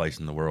favorite place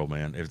in the world,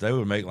 man. If they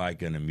would make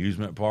like an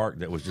amusement park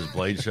that was just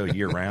Blade Show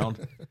year round,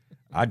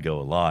 I'd go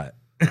a lot.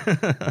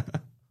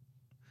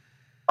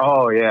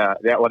 Oh, yeah.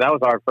 Well, that was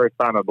our first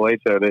time at Blade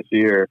Show this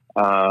year.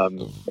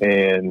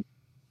 And,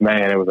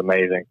 man, it was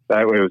amazing.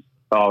 It was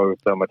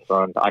so much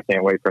fun. I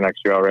can't wait for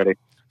next year already.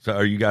 So,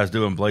 are you guys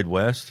doing Blade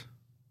West?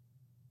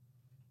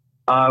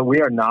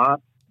 We are not.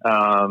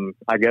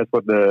 I guess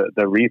with the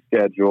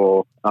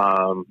reschedule,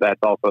 that's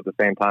also at the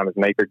same time as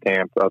Maker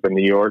Camp up in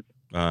New York,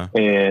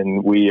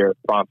 and we are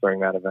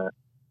sponsoring that event.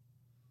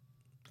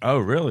 Oh,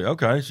 really?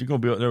 Okay, so you're gonna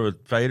be up there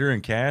with Fader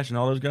and Cash and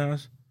all those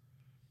guys?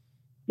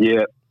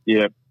 Yeah.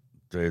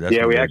 Dude, that's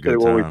Yeah, gonna we be a actually,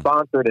 good we time.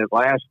 sponsored it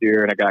last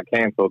year and it got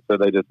canceled, so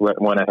they just went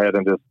ahead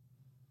and just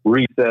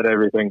reset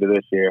everything to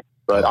this year.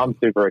 But I'm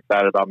super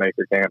excited about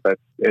Maker Camp.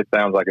 It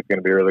sounds like it's going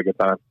to be a really good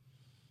time.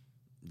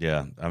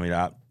 Yeah, I mean,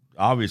 I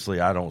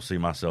don't see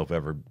myself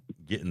ever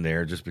getting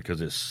there just because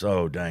it's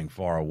so dang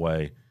far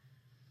away,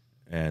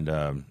 and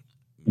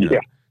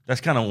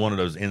that's kind of one of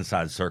those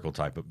inside circle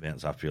type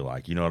events. I feel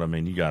like, you know what I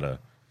mean. You gotta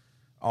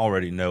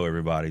already know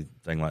everybody,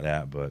 thing like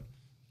that. But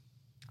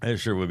it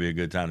sure would be a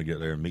good time to get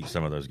there and meet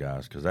some of those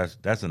guys because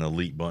that's an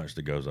elite bunch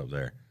that goes up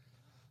there.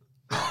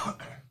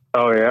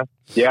 Oh yeah.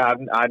 I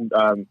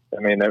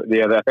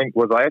think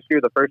was last year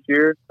the first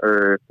year,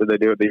 or did they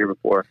do it the year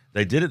before?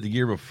 They did it the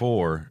year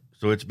before,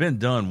 so it's been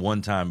done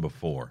one time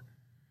before.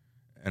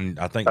 And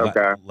I think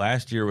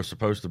last year was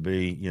supposed to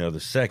be, the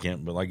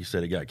second, but like you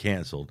said, it got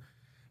canceled.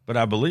 But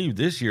I believe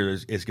this year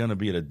it's going to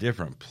be at a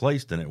different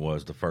place than it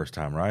was the first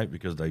time, right?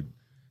 Because they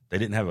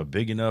didn't have a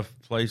big enough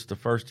place the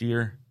first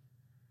year.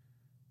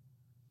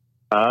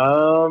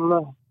 I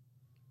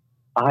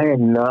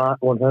am not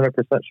 100%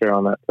 sure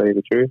on that, to tell you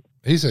the truth.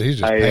 He said he's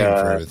just paying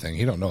for everything.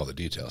 He don't know all the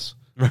details.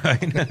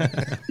 Right.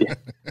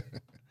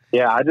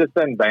 Yeah, I just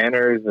send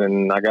banners,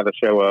 and I got to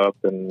show up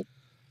and,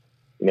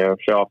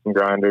 show off some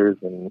grinders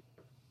and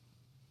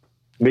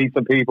meet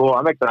some people.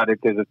 I'm excited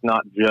because it's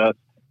not just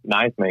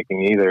knife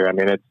making either. I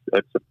mean, it's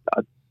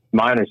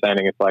my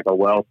understanding, it's like a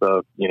wealth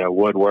of,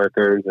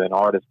 woodworkers and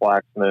artist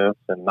blacksmiths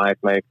and knife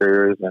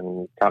makers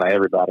and kind of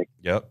everybody.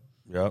 Yep.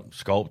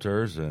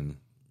 Sculptors, and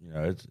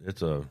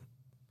it's a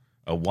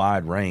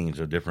wide range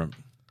of different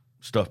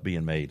stuff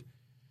being made.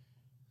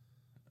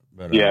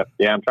 But, yeah.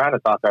 I'm trying to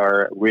talk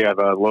we have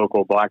a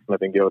local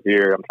blacksmithing guild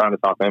here. I'm trying to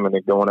talk them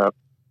into going up.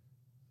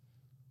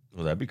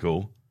 Well, that'd be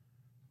cool.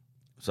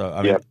 So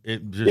I mean,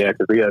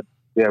 because we have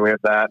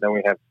that. Then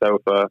we have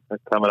SOFA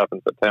coming up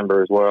in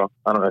September as well.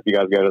 I don't know if you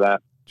guys go to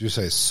that. Did you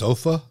say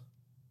SOFA?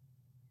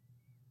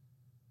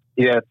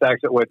 Yeah, it's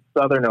actually with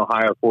Southern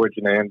Ohio Forge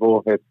and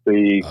Anvil. It's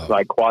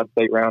the Quad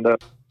State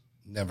Roundup.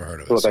 Never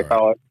heard of it. That's what they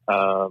call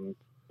it.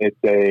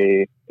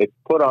 It's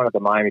put on at the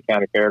Miami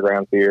County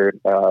Fairgrounds here.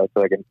 It's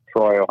like in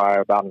Troy,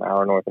 Ohio, about an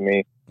hour north of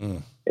me.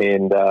 And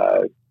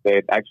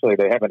they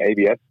have an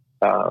ABS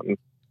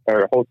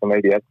or hold some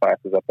ABS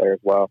classes up there as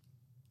well.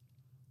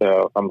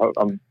 So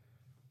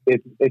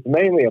it's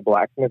mainly a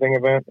blacksmithing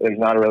event. There's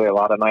not really a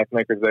lot of knife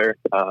makers there.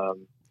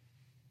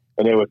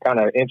 And it was kind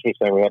of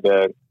interesting.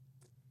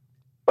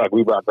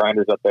 We brought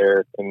grinders up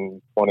there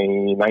in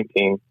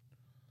 2019,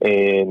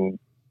 and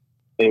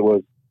it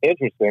was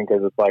interesting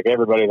because it's like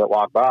everybody that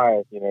walked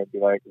by, be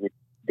like, we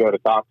go to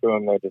talk to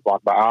them, they just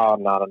walk by, oh,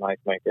 I'm not a knife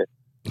maker,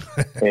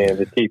 and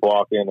just keep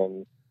walking.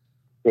 And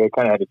we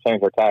kind of had to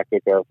change our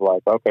tactic of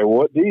like, okay, well,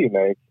 what do you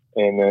make?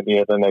 And then,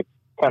 then they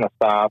kind of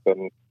stop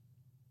and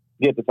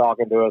get to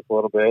talking to us a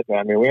little bit. And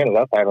I mean, we ended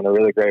up having a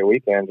really great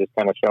weekend, just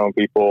kind of showing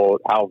people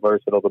how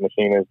versatile the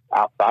machine is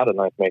outside of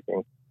knife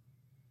making.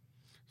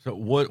 So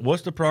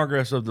what's the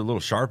progress of the little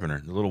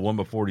sharpener, the little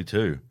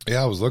 1x42?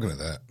 Yeah, I was looking at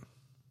that.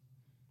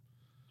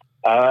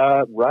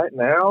 Right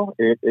now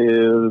it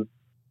is,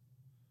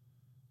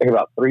 I think,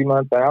 about 3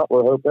 months out.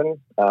 We're hoping.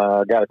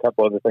 Got a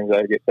couple other things I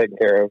have to get taken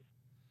care of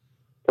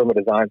from a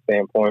design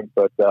standpoint,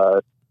 but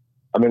I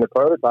mean, the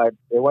prototype,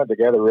 it went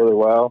together really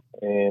well.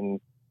 And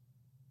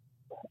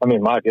I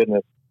mean, my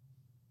goodness,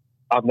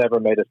 I've never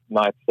made a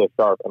knife so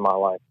sharp in my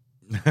life.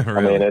 Really?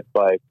 I mean, it's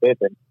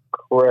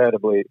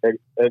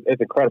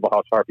incredible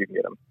how sharp you can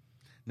get them.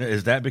 Now,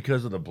 is that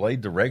because of the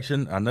blade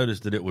direction? I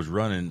noticed that it was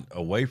running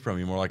away from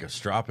you, more like a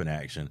stropping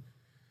action.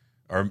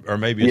 Or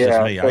maybe it's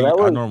just me.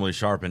 I normally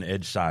sharpen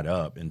edge side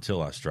up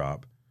until I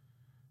strop.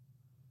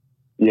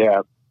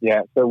 Yeah.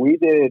 So we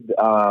did, it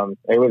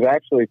was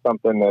actually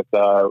something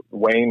that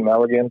Wayne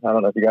Milligan, I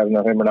don't know if you guys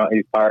know him or not,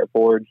 he's Pirate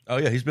Forge. Oh,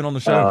 yeah, he's been on the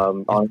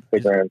show. On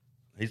Instagram.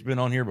 He's been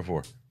on here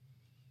before.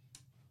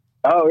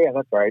 Oh, yeah,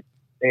 that's right.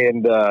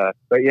 And,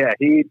 but yeah,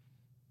 he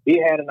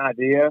had an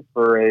idea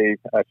for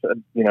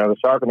the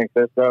sharpening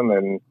system,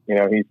 and,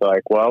 he's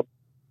like, well,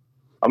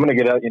 I'm going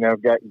to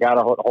get got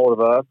a hold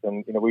of us,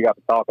 and, we got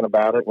to talking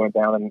about it, went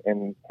down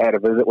and had a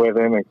visit with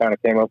him and kind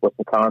of came up with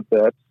some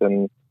concepts.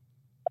 And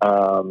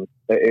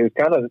it was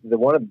kind of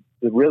one of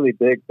the really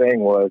big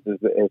thing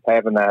is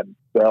having that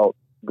belt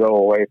go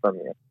away from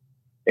you,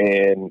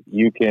 and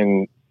you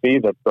can see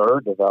the burr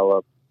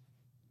develop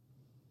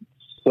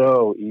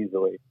so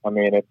easily. I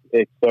mean,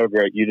 it's so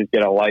great. You just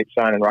get a light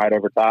shining right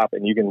over top,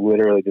 and you can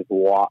literally just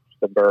watch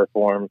the burr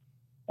form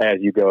as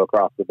you go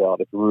across the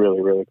belt. It's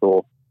really, really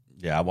cool.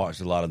 Yeah, I watched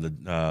a lot of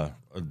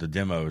the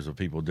demos of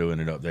people doing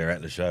it up there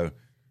at the show.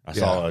 I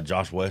saw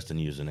Josh Weston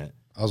using it.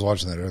 I was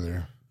watching that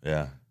earlier.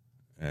 Yeah,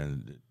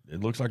 and it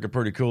looks like a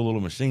pretty cool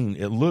little machine.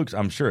 It looks,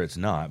 I'm sure it's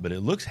not, but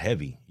it looks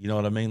heavy. You know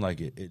what I mean?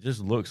 Like it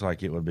just looks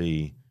like it would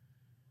be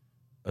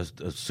a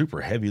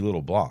super heavy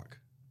little block.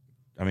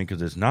 I mean,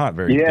 because it's not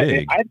very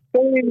big. I'd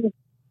say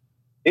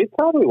it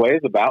probably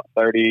weighs about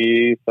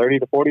 30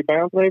 to 40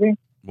 pounds, maybe.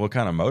 What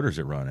kind of motor is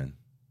it running?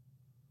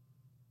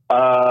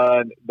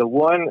 The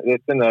one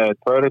that's in the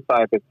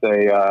prototype,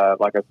 it's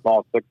like a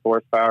small 6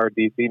 horsepower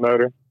DC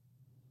motor.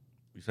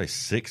 You say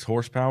 6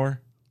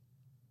 horsepower?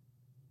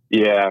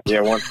 Yeah,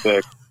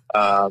 1.6.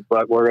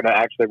 But we're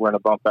gonna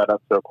bump that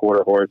up to a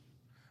quarter horse.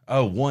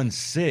 Oh,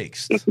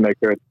 1.6. Just to make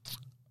sure.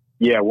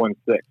 Yeah,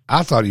 1.6.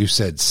 I thought you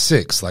said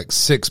 6, like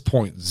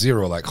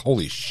 6.0, like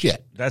holy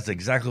shit. That's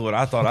exactly what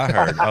I thought I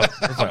heard. I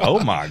was like, oh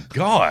my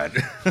God.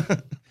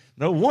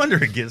 No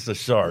wonder it gets so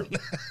sharp.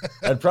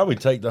 That'd probably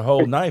take the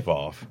whole knife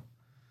off.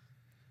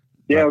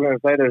 Yeah, I was going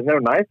to say there's no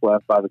knife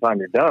left by the time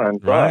you're done.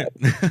 Right.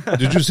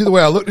 Did you see the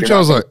way I looked at you? I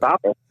was like,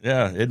 stop it.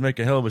 Yeah, it'd make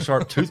a hell of a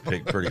sharp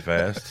toothpick pretty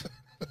fast.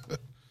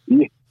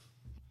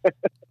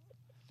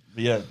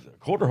 Yeah,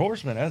 quarter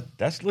horseman,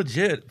 that's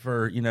legit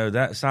for,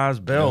 that size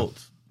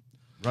belt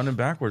running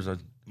backwards.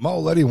 My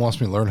old lady wants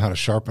me to learn how to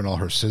sharpen all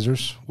her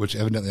scissors, which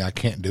evidently I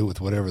can't do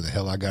with whatever the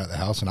hell I got at the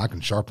house, and I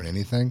can sharpen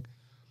anything.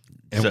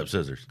 Except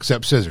scissors.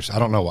 Except scissors. I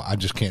don't know why. I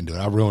just can't do it.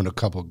 I ruined a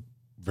couple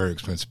very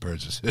expensive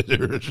pairs of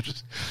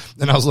scissors.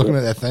 And I was looking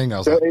at that thing. I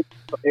was like,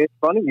 it's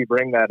funny you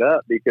bring that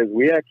up because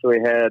we actually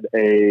had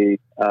a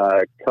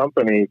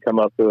company come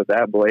up to us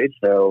at Blade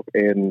Show,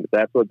 and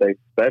that's what they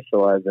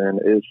specialize in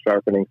is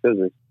sharpening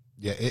scissors.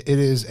 Yeah, it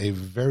is a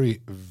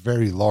very,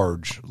 very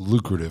large,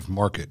 lucrative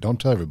market.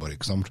 Don't tell everybody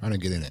because I'm trying to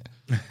get in it.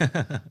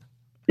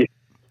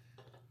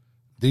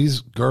 These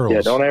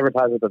girls don't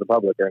advertise it to the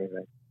public or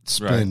anything.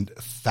 Spend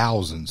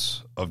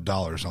thousands of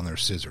dollars on their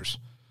scissors.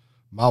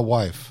 My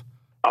wife.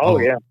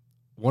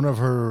 One of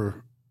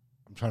her,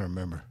 I'm trying to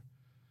remember.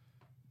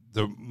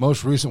 The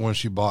most recent one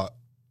she bought,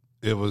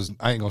 it was,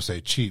 I ain't going to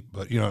say cheap,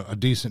 but, a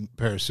decent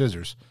pair of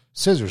scissors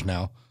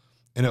now,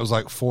 and it was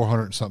like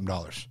 $400 and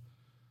something.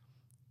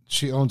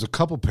 She owns a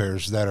couple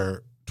pairs that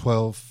are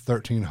 $1,200,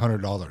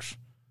 $1,300,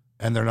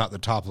 and they're not the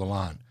top of the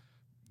line.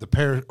 The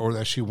pair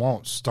that she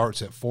wants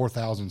starts at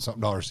 $4,000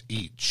 something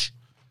each.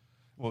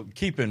 Well,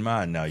 keep in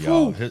mind now,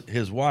 y'all,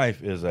 his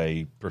wife is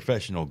a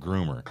professional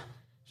groomer.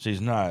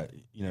 She's not,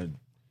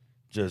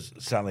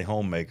 just Sally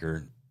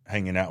Homemaker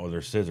hanging out with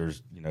her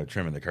scissors,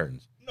 trimming the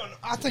curtains. No,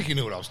 I think you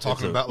knew what I was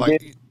talking about.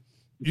 Like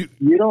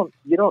you don't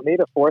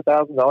need a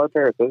 $4,000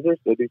 pair of scissors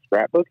to do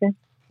scrapbooking.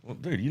 Well,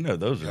 dude,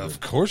 those are. Of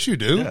course you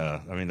do.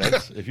 Yeah, I mean,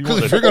 that's if you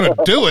if you're going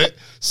to do it,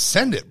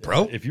 send it,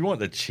 bro. If you want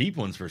the cheap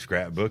ones for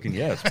scrapbooking,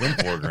 spend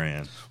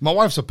 $4,000. My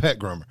wife's a pet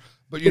groomer,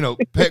 but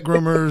pet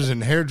groomers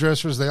and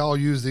hairdressers, they all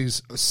use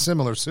these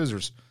similar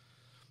scissors.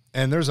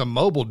 And there's a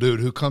mobile dude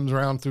who comes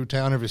around through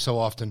town every so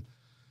often,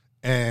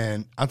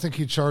 and I think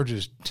he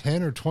charges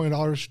 $10 or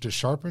 $20 to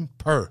sharpen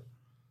per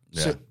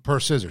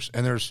scissors.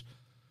 And there's,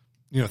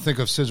 think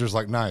of scissors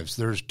like knives.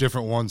 There's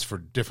different ones for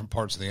different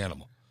parts of the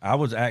animal. I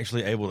was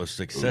actually able to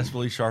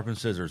successfully sharpen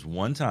scissors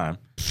one time,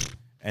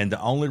 and the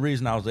only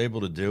reason I was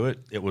able to do it,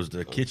 it was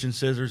the kitchen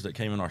scissors that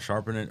came in our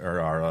sharpening or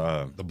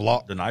our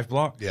the knife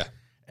block. Yeah,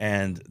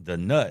 and the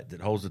nut that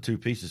holds the two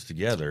pieces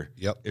together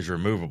is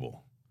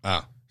removable.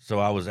 So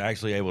I was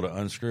actually able to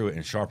unscrew it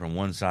and sharpen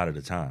one side at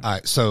a time. All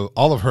right, so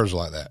all of hers are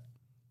like that.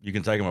 You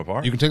can take them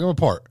apart. You can take them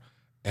apart,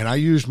 and I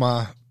used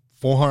my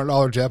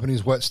 $400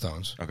 Japanese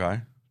whetstones.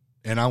 Okay,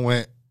 and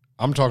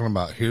I'm talking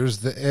about here's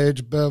the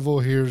edge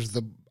bevel,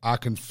 I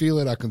can feel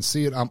it. I can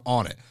see it. I'm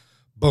on it.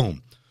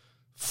 Boom.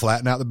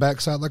 Flatten out the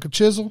backside like a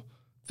chisel.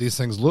 These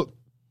things look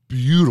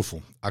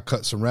beautiful. I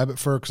cut some rabbit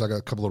fur because I got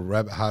a couple of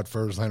rabbit hide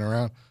furs laying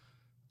around.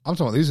 I'm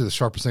talking about these are the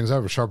sharpest things I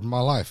ever sharpened in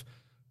my life.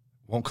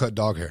 Won't cut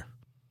dog hair.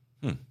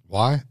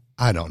 Why?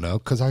 I don't know,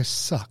 because I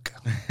suck.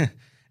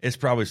 It's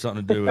probably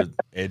something to do with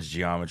edge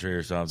geometry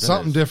or something.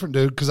 Something different,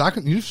 dude, because I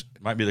can use.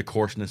 Might be the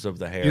coarseness of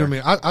the hair. You know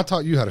what I mean? I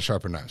taught you how to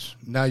sharpen knives.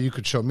 Now you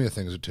could show me a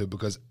thing or two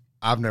because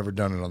I've never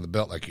done it on the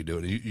belt like you do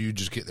it. You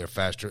just get there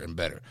faster and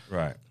better.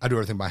 Right. I do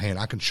everything by hand.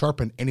 I can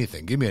sharpen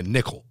anything. Give me a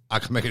nickel. I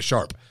can make it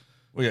sharp.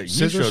 Well, yeah,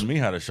 you showed me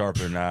how to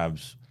sharpen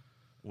knives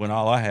when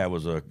all I had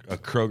was a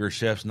Kroger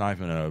chef's knife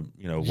and a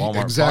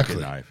Walmart pocket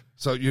knife.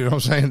 So you know what I'm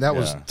saying? That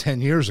was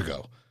 10 years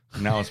ago.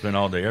 Now I spend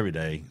all day, every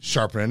day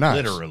sharpening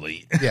knives.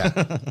 Literally.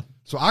 Yeah.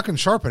 So I can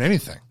sharpen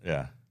anything.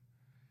 Yeah.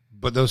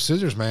 But those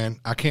scissors, man,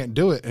 I can't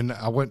do it. And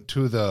I went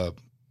to the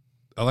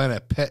Atlanta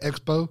Pet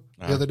Expo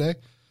the other day.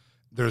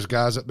 There's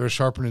guys up there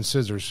sharpening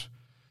scissors,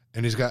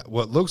 and he's got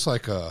what looks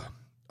like a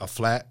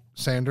flat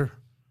sander,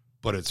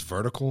 but it's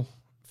vertical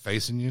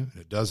facing you, and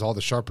it does all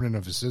the sharpening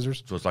of his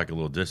scissors. So it's like a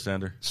little disc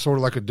sander? Sort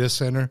of like a disc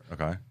sander.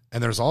 Okay.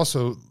 And there's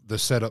also the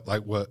setup,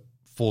 like what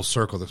full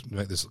circle, to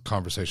make this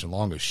conversation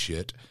long as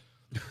shit.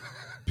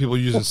 People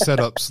using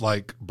setups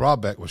like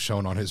Broadbeck was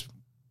shown on his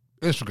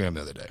Instagram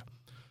the other day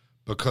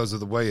because of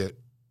the way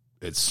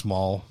it's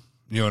small.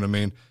 You know what I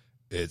mean?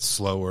 It's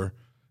slower.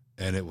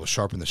 And it will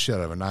sharpen the shit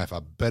out of a knife.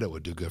 I bet it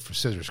would do good for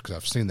scissors because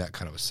I've seen that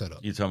kind of a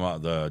setup. You talking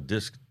about the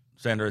disc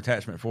sander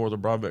attachment for the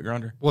Broadbeck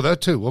grinder? Well,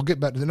 that too. We'll get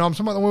back to that. No, I'm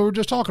talking about the one we were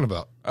just talking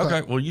about.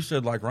 Okay. Well, you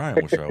said like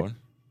Ryan was showing.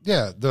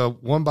 Yeah, the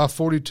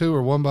 1x42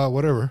 or 1 by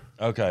whatever.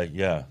 Okay,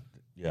 yeah.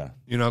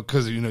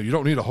 Because, you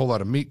don't need a whole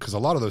lot of meat because a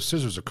lot of those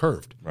scissors are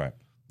curved. Right.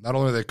 Not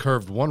only are they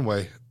curved one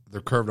way, they're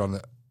curved on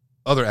the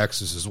other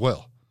axis as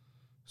well.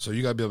 So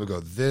you got to be able to go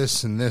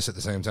this and this at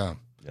the same time.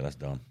 Yeah, that's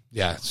dumb.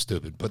 Yeah, it's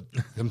stupid, but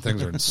them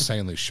things are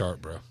insanely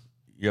sharp, bro.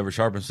 You ever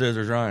sharpen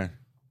scissors, Ryan?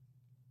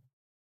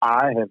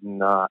 I have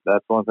not.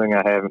 That's one thing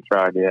I haven't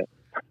tried yet.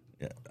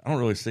 Yeah, I don't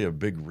really see a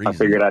big reason. I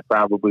figured I'd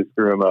probably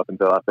screw them up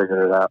until I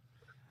figured it out.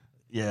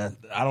 Yeah,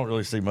 I don't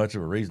really see much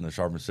of a reason to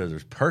sharpen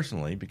scissors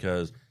personally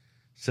because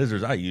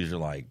scissors I use are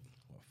like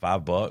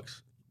 $5.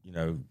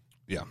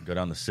 Go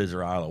down the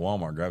scissor aisle at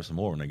Walmart, grab some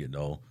more when they get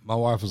dull. My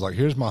wife was like,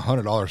 "Here's my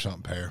 $100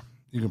 something pair.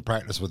 You can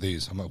practice with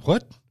these." I'm like,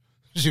 "What?"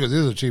 She goes,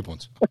 "These are the cheap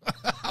ones."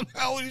 I'm like,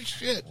 holy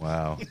shit!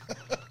 Wow.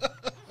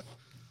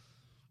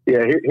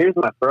 Yeah, here's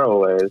my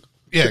throwaways.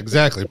 Yeah,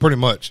 exactly. Pretty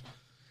much.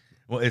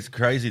 Well, it's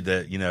crazy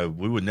that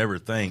we would never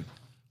think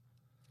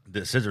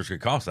that scissors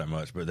could cost that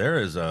much, but there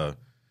is I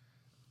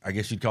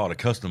guess you'd call it a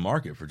custom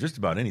market for just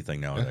about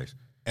anything nowadays.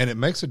 And it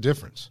makes a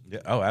difference. Yeah.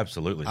 Oh,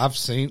 absolutely. I've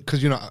seen,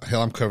 because,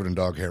 hell, I'm covered in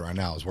dog hair right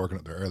now. I was working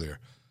up there earlier.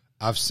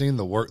 I've seen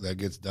the work that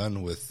gets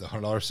done with the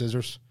 $100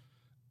 scissors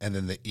and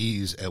then the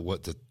ease at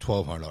what the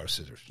 $1,200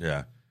 scissors.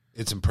 Yeah.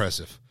 It's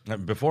impressive.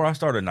 Before I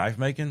started knife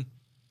making,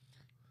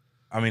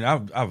 I mean,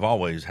 I've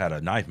always had a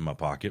knife in my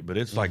pocket, but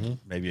it's like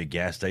maybe a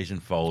gas station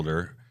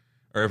folder,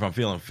 or if I'm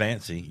feeling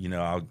fancy,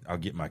 I'll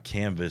get my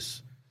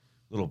canvas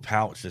little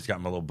pouch that's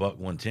got my little buck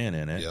 110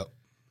 in it. Yep.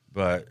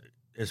 But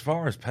as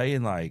far as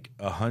paying like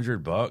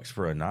 $100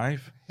 for a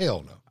knife,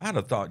 Hell no. I'd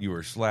have thought you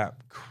were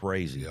slap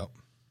crazy. Yep.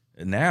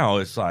 And now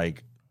it's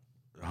like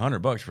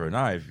 $100 for a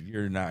knife.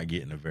 You're not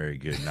getting a very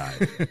good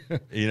knife.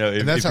 You know,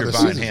 if that's how you're the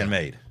buying scissors are.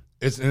 handmade.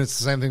 It's the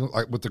same thing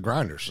like with the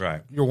grinders.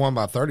 Right. Your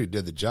 1x30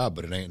 did the job,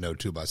 but it ain't no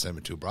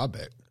 2x72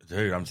 broadback.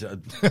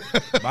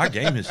 Dude, my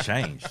game has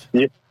changed.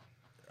 Yeah.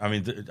 I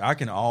mean, I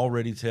can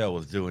already tell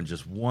with doing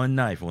just one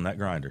knife on that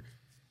grinder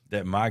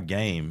that my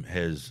game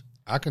has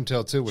I can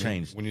tell too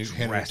changed when you handed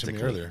it to me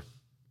drastically. earlier.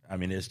 I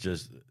mean, it's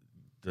just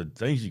the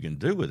things you can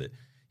do with it.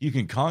 You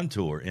can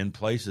contour in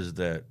places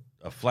that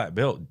a flat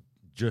belt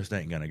just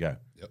ain't going to go.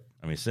 Yep.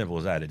 I mean, simple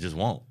as that. It just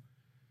won't.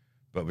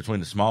 But between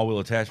the small wheel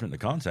attachment and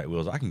the contact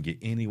wheels, I can get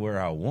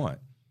anywhere I want.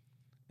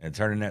 And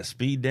turning that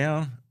speed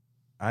down,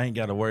 I ain't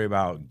got to worry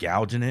about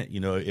gouging it. You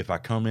know, if I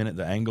come in at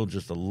the angle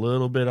just a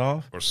little bit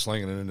off. Or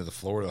slinging it into the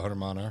floor at 100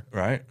 mile an hour.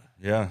 Right.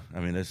 Yeah. I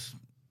mean, it's.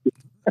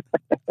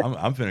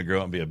 I'm finna grow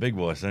up and be a big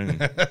boy soon.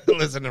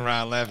 Listening to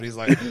Ryan laughing, he's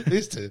like,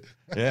 these two.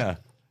 Yeah.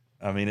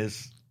 I mean,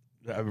 it's.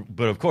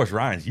 But of course,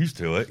 Ryan's used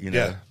to it. You know.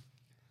 Yeah.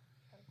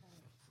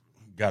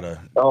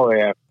 Gotta. Oh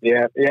yeah,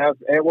 yeah. And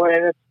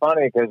it's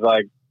funny because,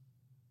 like,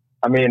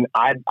 I mean,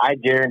 I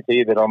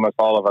guarantee that almost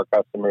all of our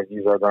customers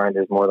use our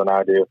grinders more than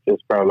I do,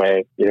 just from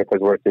because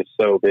we're just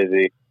so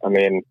busy. I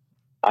mean,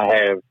 I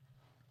have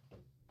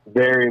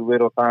very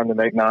little time to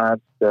make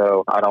knives,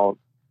 so I don't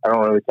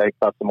really take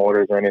custom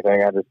orders or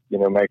anything. I just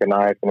make a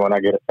knife, and when I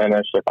get it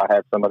finished, if I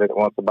have somebody that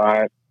wants to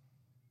buy it,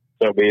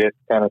 so be it,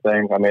 kind of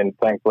thing. I mean,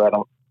 thankfully, I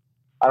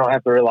don't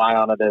have to rely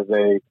on it as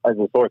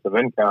a source of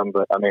income,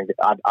 but I mean,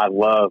 I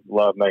love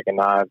making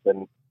knives,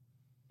 and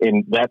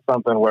that's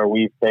something where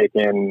we've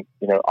taken,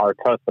 our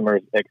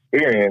customers'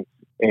 experience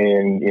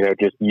in,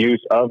 just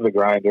use of the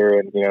grinder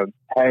and,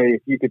 hey,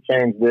 if you could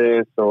change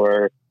this,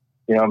 or,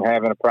 I'm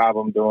having a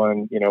problem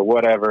doing,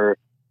 whatever.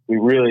 We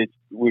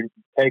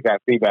take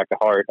that feedback to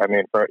heart. I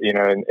mean,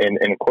 and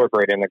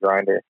incorporate in the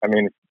grinder. I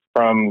mean,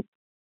 from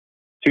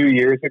 2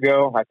 years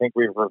ago, I think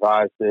we've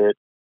revised it,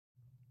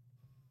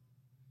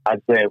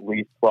 I'd say at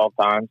least 12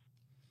 times.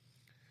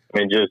 I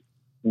mean, just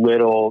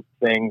little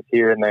things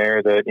here and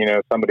there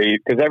that, somebody,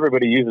 because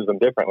everybody uses them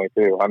differently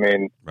too. I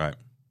mean, right.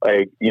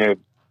 Like,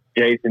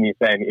 Jason, you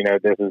saying,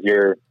 this is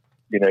your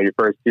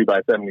first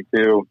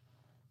 2x72.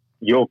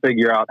 You'll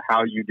figure out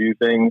how you do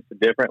things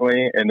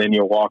differently, and then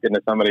you'll walk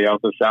into somebody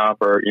else's shop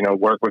or,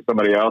 work with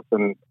somebody else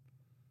and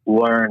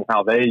learn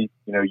how they,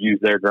 use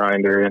their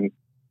grinder. And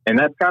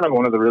that's kind of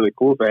one of the really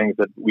cool things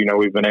that,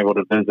 we've been able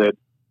to visit,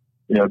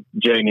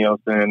 Jay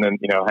Nielsen and,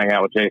 hang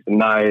out with Jason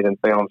Knight and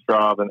Salem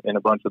Straub and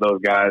a bunch of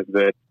those guys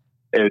that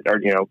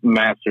are,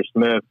 master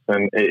smiths.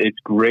 And it's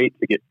great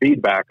to get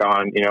feedback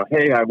on,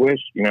 hey, I wish,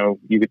 you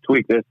could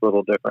tweak this a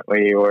little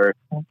differently or,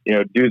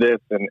 do this.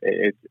 And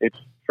it's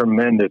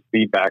tremendous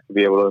feedback to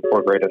be able to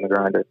incorporate in the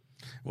grinder.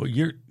 Well,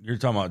 you're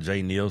talking about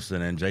Jay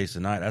Nielsen and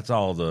Jason Knight. That's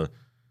all the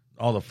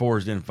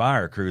Forged in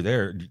Fire crew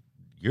there.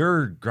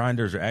 Your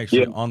grinders are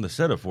actually on the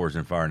set of Forged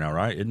in Fire now,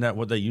 right? Isn't that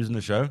what they use in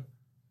the show?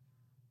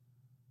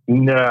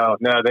 No,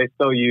 they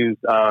still use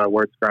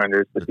Wirtz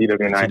grinders, the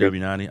TW90.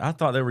 TW90. I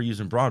thought they were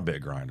using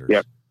broadbed grinders.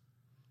 Yep.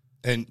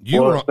 And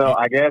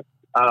I guess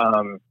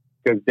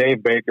because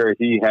Dave Baker,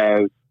 he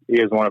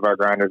is one of our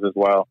grinders as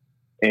well,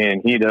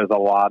 and he does a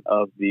lot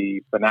of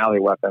the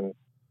finale weapons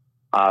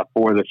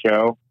for the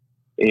show.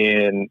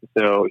 And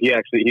so he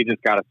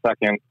just got a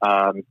second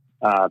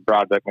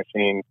broadbed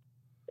machine.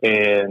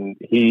 And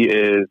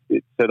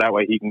so that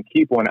way he can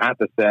keep one at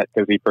the set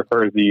because he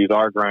prefers to use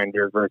our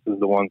grinder versus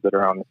the ones that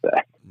are on the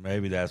set.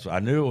 Maybe that's I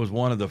knew it was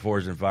one of the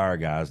Forged in Fire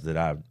guys that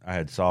I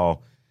had saw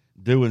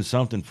doing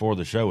something for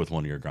the show with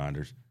one of your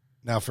grinders.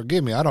 Now,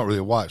 forgive me, I don't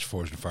really watch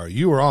Forged in Fire.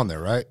 You were on there,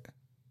 right?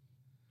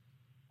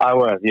 I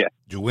was, yeah.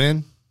 Did you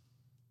win?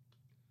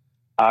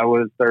 I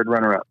was third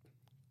runner-up.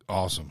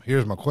 Awesome.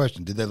 Here's my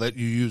question. Did they let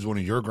you use one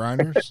of your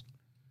grinders?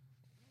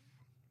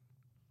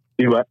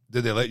 What?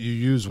 Did they let you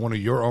use one of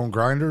your own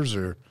grinders,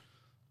 or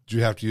did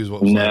you have to use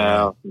what was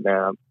No.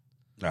 Oh,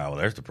 well,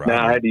 there's the problem.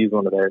 No, I had to use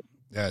one of theirs.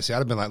 Yeah, see, I'd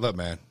have been like, look,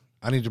 man,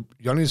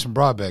 y'all need some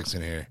broadbacks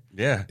in here.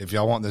 Yeah. If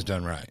y'all want this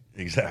done right.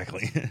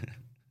 Exactly.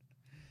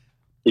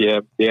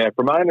 Yeah.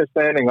 From my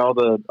understanding, all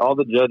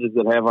the judges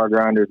that have our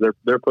grinders,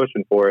 they're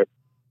pushing for it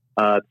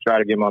to try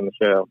to get them on the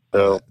show.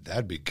 So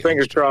that'd be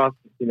fingers crossed.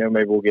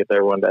 Maybe we'll get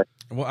there one day.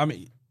 Well, I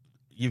mean,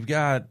 you've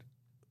got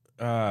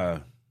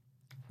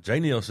Jay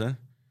Nielsen,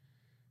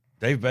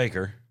 Dave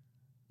Baker,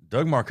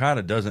 Doug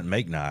Marcotta doesn't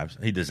make knives.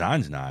 He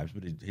designs knives,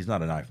 but he's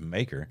not a knife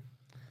maker.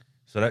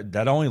 So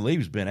that only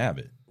leaves Ben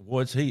Abbott.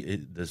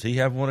 Does he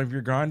have one of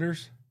your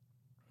grinders?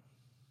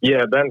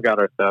 Yeah, Ben's got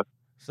our stuff.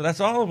 So that's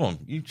all of them.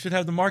 You should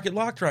have the market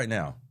locked right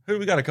now. Who do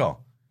we got to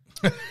call?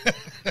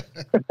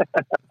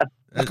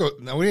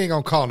 No, we ain't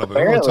gonna call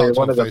nobody. Apparently,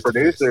 one of the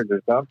producers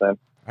or something.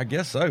 I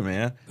guess so,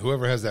 man.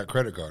 Whoever has that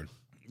credit card.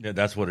 Yeah,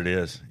 that's what it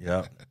is.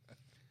 Yeah.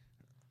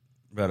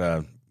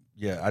 But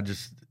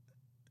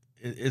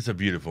it's a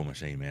beautiful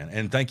machine, man.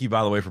 And thank you,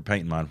 by the way, for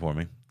painting mine for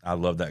me. I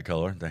love that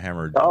color, the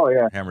hammered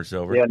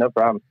silver. Yeah, no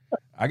problem.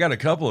 I got a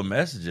couple of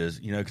messages,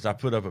 because I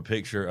put up a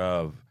picture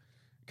of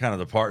kind of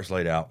the parts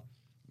laid out.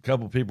 A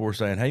couple of people were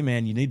saying, "Hey,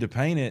 man, you need to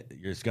paint it.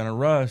 It's going to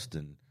rust."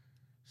 And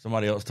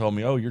somebody else told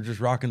me, "Oh, you're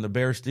just rocking the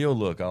bare steel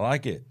look. I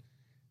like it."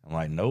 I'm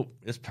like, "Nope,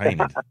 it's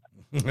painted.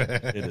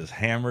 It is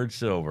hammered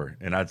silver."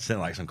 And I'd sent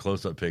like some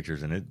close-up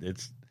pictures, and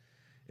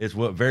it's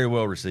very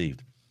well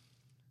received.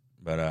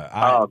 But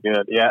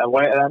good, yeah.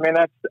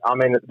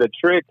 The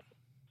trick.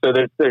 So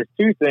there's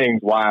two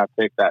things why I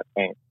picked that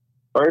paint.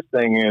 First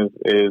thing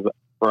is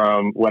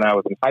from when I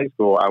was in high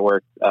school, I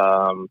worked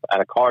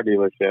at a car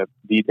dealership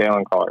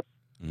detailing cars.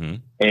 Mm-hmm.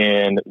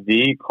 And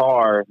the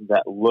car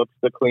that looks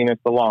the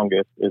cleanest the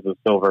longest is a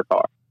silver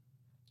car.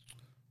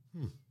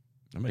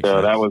 That makes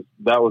sense.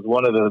 that was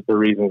one of the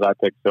reasons I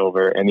picked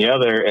silver. And the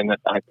other, and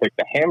I picked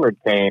the hammered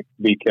paint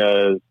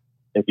because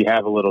if you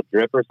have a little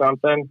drip or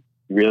something,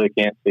 you really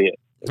can't see it.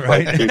 It's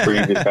right. like super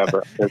easy to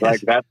cover. It's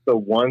like that's the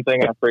one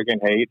thing I freaking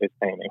hate is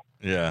painting.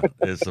 Yeah,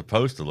 it's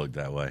supposed to look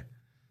that way.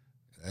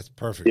 That's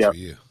perfect for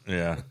you.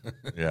 Yeah,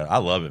 I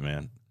love it,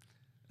 man.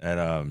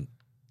 And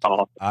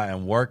I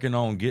am working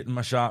on getting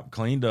my shop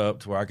cleaned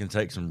up to where I can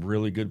take some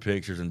really good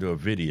pictures and do a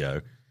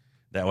video.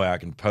 That way I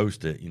can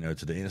post it,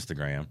 to the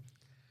Instagram.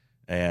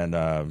 And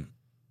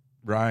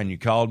Ryan, you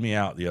called me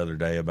out the other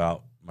day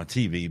about my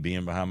TV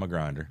being behind my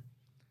grinder.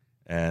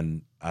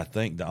 And I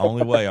think the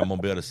only way I'm going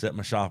to be able to set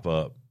my shop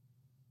up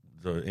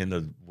in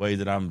the way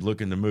that I'm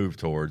looking to move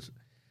towards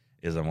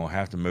is I'm going to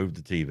have to move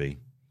the TV.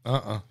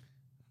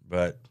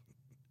 But,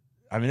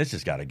 it's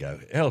just got to go.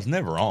 Hell, it's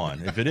never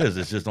on. If it is,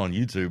 it's just on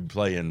YouTube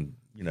playing,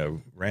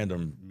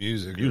 random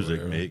music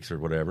mix or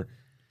whatever.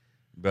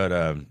 But,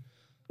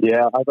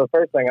 the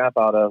first thing I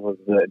thought of was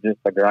just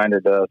the grinder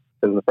dust.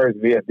 Because the first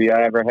VFD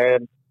I ever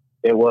had,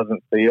 it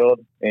wasn't sealed.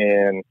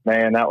 And,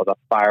 man, that was a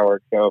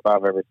fireworks show if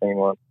I've ever seen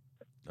one.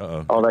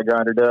 Uh-oh. All that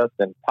grinder dust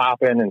and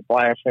popping and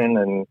flashing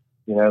and,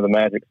 the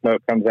magic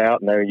smoke comes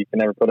out and there you can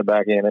never put it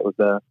back in. It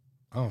was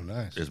Oh,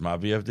 nice. Is my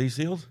VFD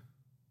sealed?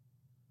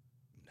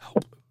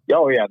 Nope.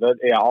 Oh, yeah.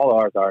 All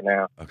ours are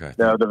now. Okay.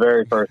 No, the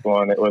very first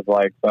one, it was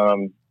like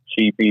some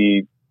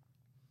cheapy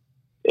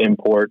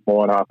import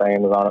one off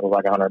Amazon. It was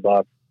like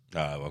 $100.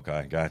 Oh,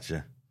 okay.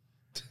 Gotcha.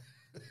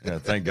 Yeah,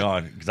 thank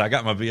God. Because I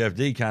got my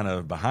VFD kind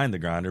of behind the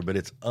grinder, but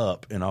it's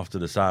up and off to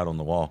the side on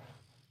the wall.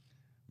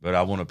 But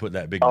I want to put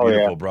that big,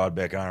 beautiful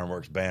Broadbeck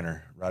Ironworks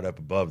banner right up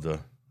above the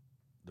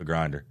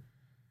grinder.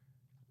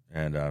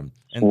 And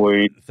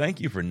Sweet.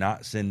 Thank you for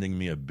not sending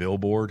me a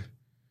billboard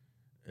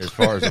as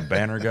far as a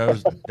banner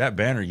goes. That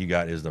banner you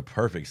got is the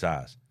perfect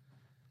size.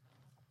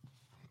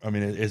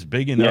 It's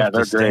big enough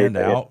to stand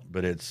out,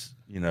 but it's,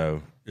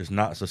 it's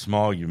not so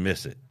small you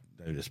miss it.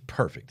 It's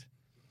perfect.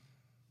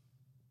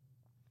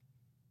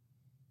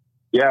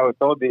 Yeah, I was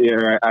told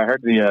I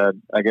heard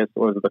I guess,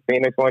 was it the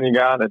Phoenix one you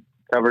got that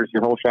covers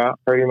your whole shop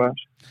pretty much?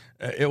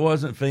 It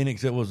wasn't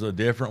Phoenix. It was a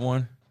different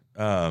one.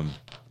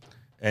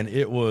 And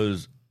it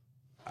was,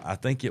 I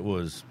think it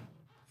was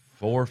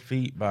 4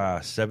 feet by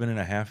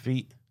 7.5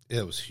 feet.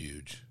 It was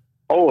huge.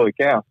 Holy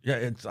cow.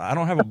 Yeah, I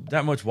don't have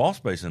that much wall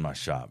space in my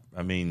shop.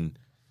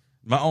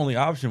 My only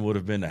option would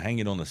have been to hang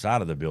it on the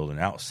side of the building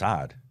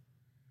outside.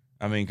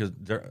 Because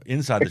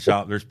inside the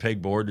shop, there's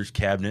pegboard, there's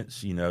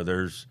cabinets,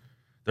 there's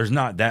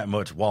not that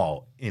much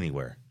wall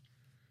anywhere.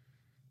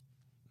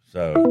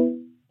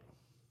 So,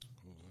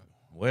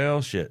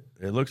 well, shit.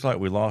 It looks like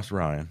we lost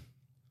Ryan.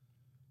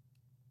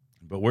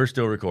 But we're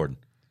still recording.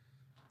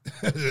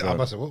 I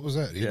must say, what was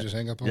that? Did you just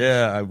hang up on us?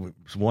 Yeah,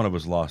 one of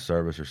us lost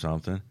service or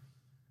something.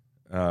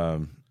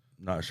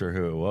 Not sure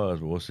who it was,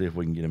 but we'll see if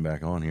we can get him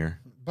back on here.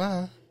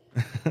 Bye.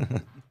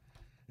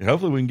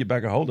 Hopefully we can get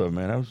back a hold of him,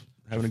 man. I was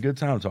having a good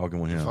time talking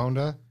with him. Your phone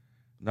died?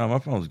 No, my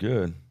phone's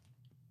good.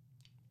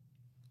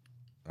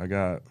 I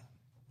got,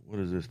 what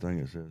is this thing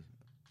that says?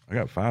 I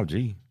got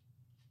 5G.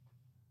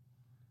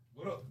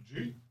 What up,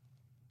 G?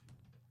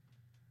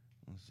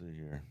 Let's see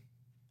here.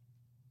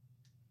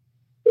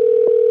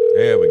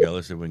 There we go.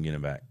 Let's see if we can get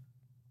him back.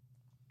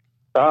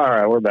 All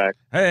right, we're back.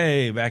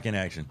 Hey, back in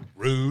action.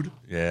 Rude.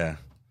 Yeah.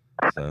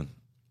 So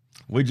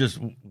we just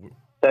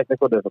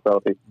Technical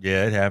difficulty.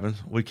 Yeah, it happens.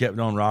 We kept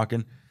on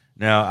rocking.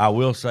 Now, I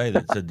will say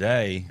that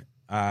today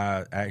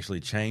I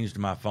actually changed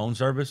my phone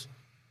service.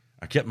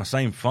 I kept my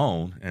same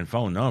phone and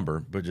phone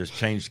number, but just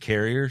changed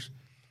carriers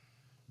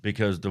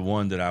because the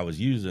one that I was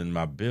using,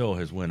 my bill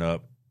has went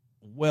up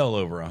well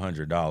over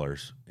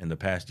 $100 in the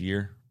past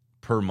year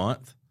per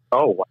month.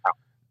 Oh, wow.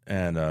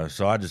 And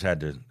so I just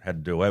had to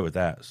do away with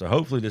that. So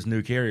hopefully this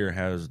new carrier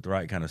has the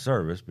right kind of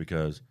service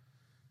because,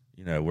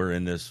 we're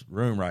in this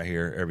room right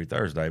here every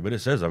Thursday, but it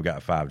says I've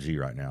got 5G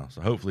right now.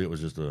 So hopefully it was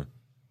just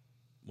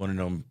one of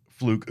them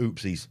fluke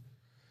oopsies.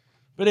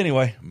 But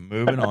anyway,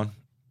 moving on.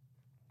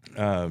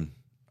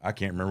 I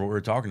can't remember what we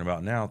were talking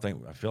about now.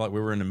 I feel like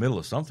we were in the middle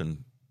of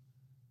something.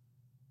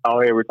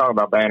 Oh, yeah, we're talking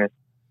about banners.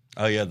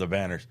 Oh, yeah, the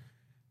banners.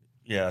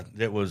 Yeah,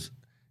 it was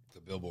the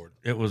billboard.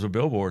 It was a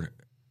billboard.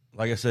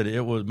 Like I said,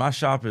 my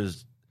shop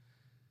is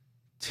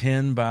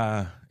 10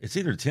 by, it's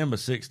either 10 by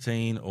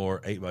 16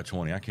 or 8 by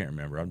 20. I can't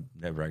remember. I've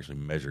never actually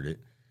measured it.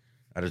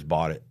 I just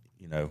bought it,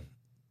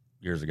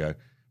 years ago.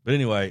 But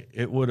anyway,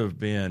 it would have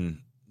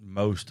been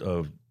most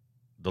of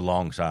the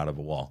long side of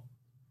a wall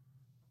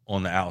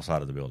on the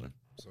outside of the building.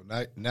 So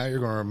now you're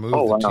going to remove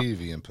the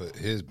TV and put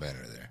his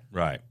banner there.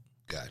 Right.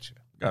 Gotcha.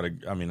 I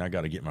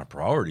got to get my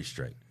priorities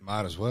straight.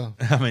 Might as well.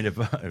 I mean, if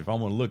I'm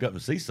going to look up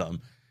and see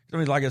something, I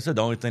mean, like I said,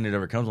 the only thing that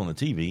ever comes on the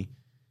TV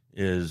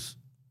is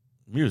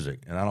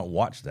music, and I don't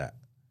watch that.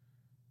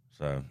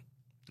 So,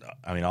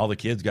 I mean, all the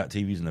kids got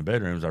TVs in the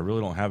bedrooms. I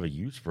really don't have a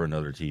use for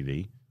another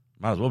TV.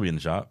 Might as well be in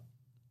the shop.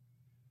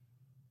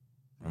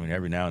 I mean,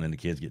 every now and then the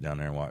kids get down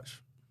there and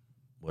watch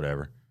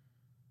whatever.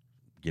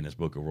 Guinness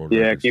Book of World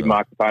Records. Yeah, keep them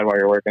occupied while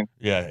you're working.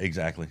 Yeah,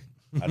 exactly.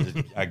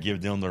 I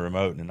give them the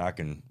remote, and I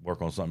can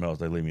work on something else.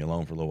 They leave me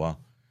alone for a little while.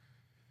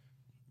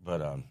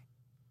 But,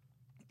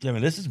 yeah, I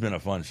mean, this has been a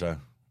fun show.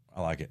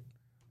 I like it.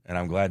 And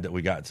I'm glad that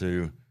we got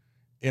to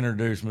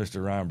introduce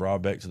Mr. Ryan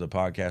Broadbeck to the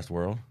podcast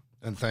world.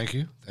 And thank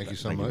you. Thank you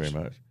so much. Thank you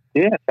very much.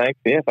 Yeah, thanks.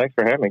 Yeah, thanks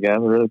for having me, guys.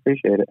 I really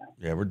appreciate it.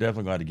 Yeah, we're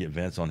definitely glad to get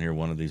Vince on here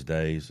one of these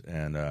days.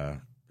 And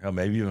hell,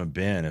 maybe even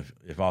Ben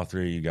if all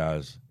three of you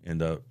guys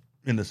end up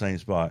in the same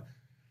spot.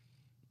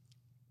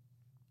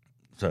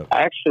 So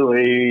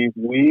actually,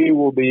 we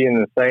will be in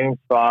the same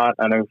spot,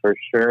 I know for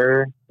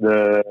sure,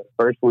 the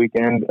first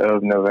weekend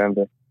of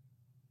November.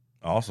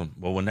 Awesome.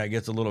 Well, when that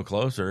gets a little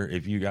closer,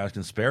 if you guys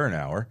can spare an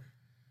hour,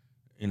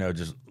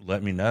 just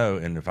let me know.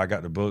 And if I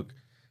got the book,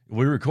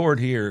 we record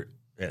here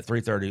at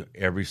 3:30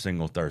 every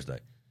single Thursday.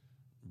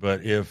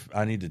 But if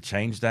I need to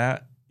change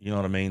that, you know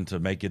what I mean, to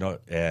make it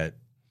at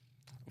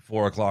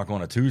 4:00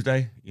 on a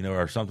Tuesday,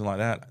 or something like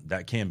that,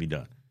 that can be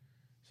done.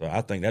 So I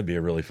think that'd be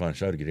a really fun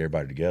show to get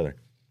everybody together.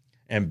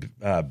 And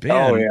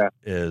Ben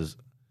is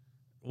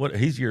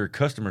he's your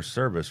customer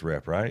service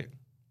rep, right?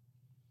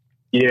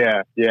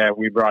 Yeah,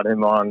 we brought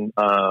him on,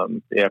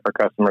 for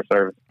customer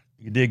service.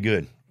 You did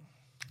good.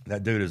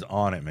 That dude is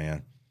on it,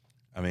 man.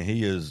 I mean,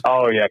 he is.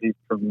 Oh, yeah, he's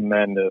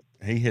tremendous.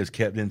 He has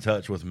kept in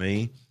touch with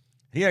me.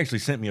 He actually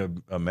sent me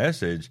a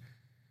message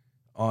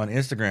on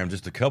Instagram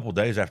just a couple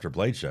days after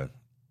Blade Show.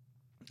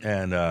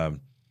 And,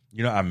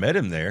 I met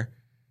him there,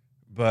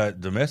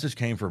 but the message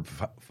came from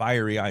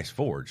Fiery Ice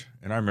Forge.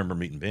 And I remember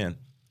meeting Ben.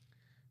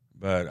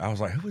 But I was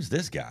like, who is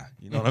this guy?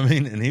 You know what I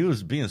mean? And he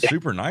was being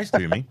super nice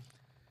to me.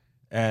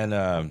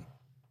 And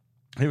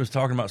he was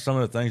talking about some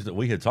of the things that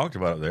we had talked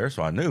about up there.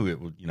 So I knew it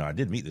was, I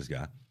did meet this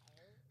guy.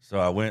 So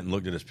I went and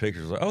looked at his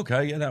pictures. I was like,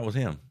 okay, yeah, that was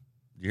him.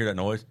 Did you hear that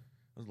noise? It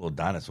was a little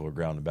dinosaur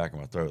growl in the back of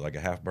my throat, like a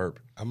half burp.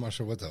 I'm not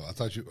sure what though. I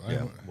thought you.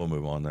 We'll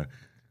move on there.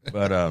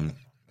 But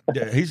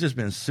he's just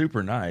been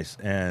super nice.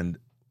 And,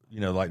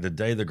 like the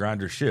day the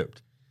grinder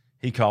shipped,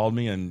 he called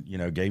me and,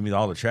 gave me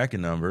all the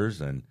tracking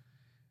numbers. And,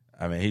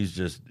 I mean,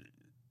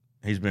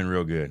 he's been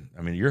real good.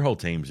 I mean, your whole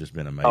team's just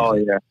been amazing. Oh,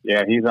 yeah.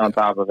 Yeah, he's on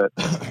top of it.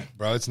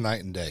 Bro, it's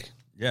night and day.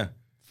 Yeah.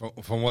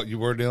 From what you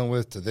were dealing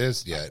with to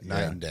this,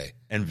 night and day.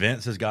 And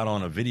Vince has got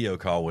on a video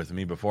call with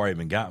me before I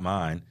even got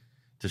mine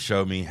to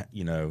show me,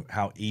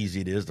 how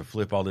easy it is to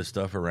flip all this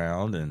stuff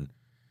around. And,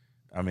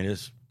 I mean,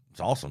 it's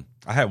awesome.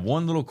 I had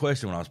one little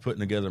question when I was putting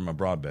together my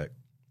Broadbeck,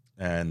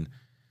 and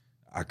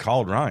I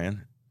called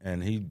Ryan,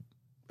 and he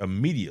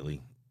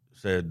immediately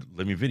said,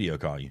 let me video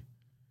call you.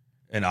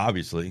 And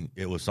obviously,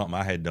 it was something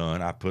I had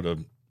done. I put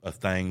a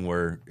thing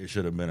where it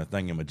should have been a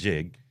thing in my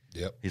jig.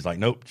 Yep. He's like,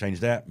 nope,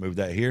 change that, move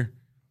that here.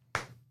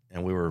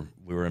 And we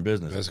were in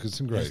business. That's good,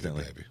 some gravy,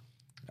 baby.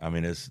 I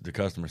mean, the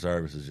customer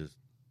service is just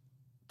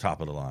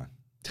top of the line,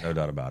 no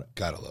doubt about it.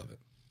 Gotta love it.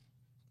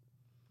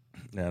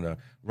 And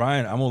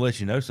Ryan, I'm gonna let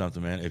you know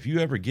something, man. If you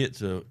ever get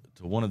to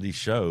one of these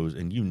shows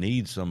and you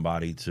need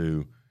somebody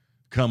to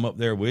come up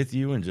there with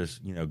you and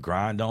just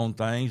grind on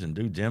things and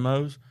do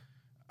demos,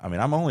 I mean,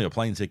 I'm only a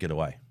plane ticket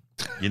away.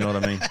 You know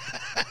what I mean?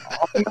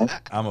 Awesome.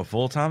 I'm a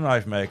full-time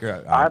knife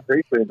maker. I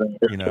appreciate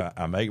that.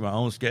 I make my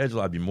own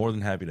schedule. I'd be more than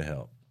happy to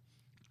help.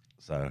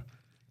 So,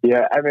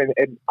 yeah, I mean,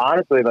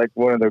 honestly, like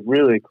one of the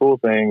really cool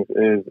things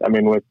is, I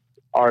mean, with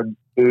our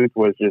booth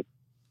was just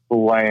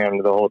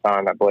slammed the whole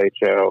time at Blade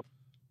Show,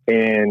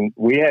 and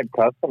we had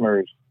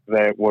customers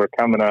that were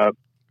coming up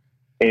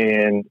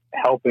and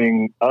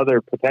helping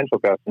other potential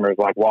customers,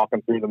 like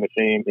walking through the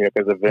machine,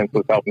 because Vince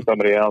was helping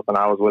somebody else, and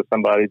I was with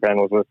somebody, Ben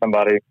was with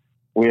somebody.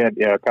 We had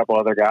a couple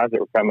other guys that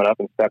were coming up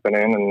and stepping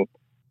in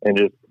and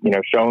just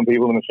showing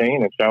people the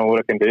machine and showing what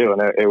it can do,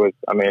 and it was,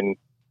 I mean,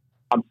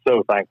 I'm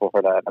so thankful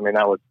for that. I mean,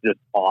 that was just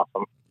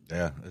awesome.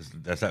 Yeah,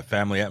 that's that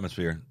family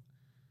atmosphere.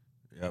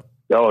 Yep.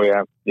 Oh,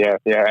 yeah. Yeah,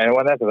 yeah. And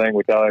that's the thing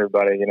we tell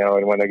everybody,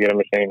 and when they get a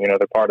machine, they're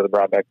part of the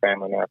Broadbeck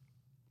family now.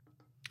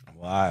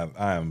 Well,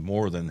 I am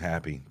more than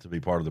happy to be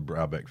part of the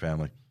Broadbeck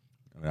family.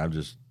 I mean, I'm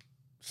just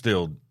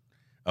still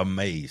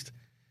amazed,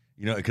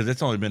 because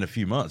it's only been a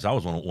few months. I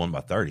was on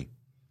 1x30.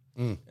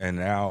 And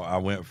now I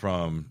went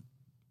from,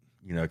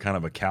 kind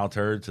of a cow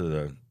turd to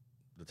the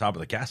top of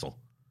the castle.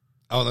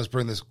 Oh, let's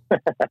bring this.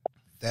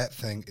 That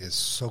thing is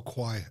so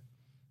quiet.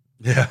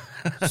 Yeah.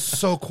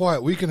 So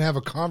quiet. We can have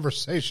a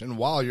conversation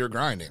while you're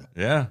grinding.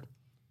 Yeah.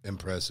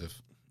 Impressive.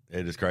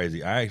 It is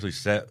crazy. I actually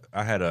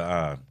I had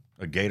a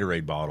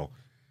Gatorade bottle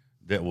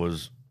that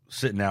was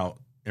sitting out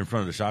in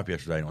front of the shop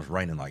yesterday, and it was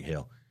raining like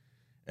hell.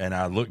 And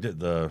I looked at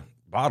the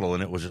bottle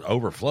and it was just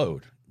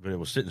overflowed, but it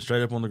was sitting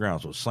straight up on the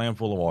ground, so it was slammed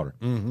full of water.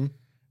 Mm-hmm.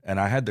 And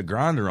I had the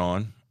grinder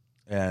on,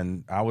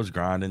 and I was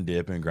grinding,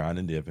 dipping,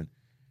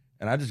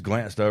 and I just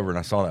glanced over and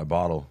I saw that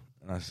bottle,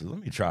 and I said, "Let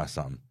me try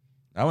something."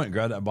 I went and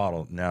grabbed that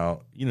bottle.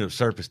 Now, you know,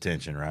 surface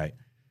tension, right?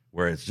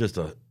 Where it's just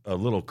a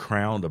little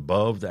crowned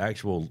above the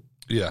actual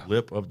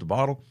lip of the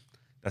bottle.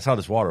 That's how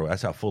this water was.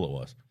 That's how full it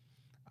was.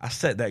 I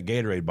set that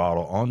Gatorade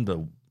bottle on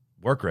the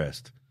work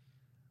rest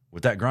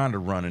with that grinder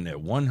running at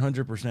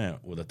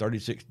 100% with a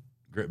 36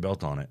 grit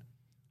belt on it,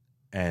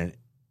 and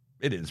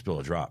it didn't spill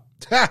a drop.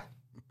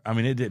 I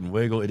mean, it didn't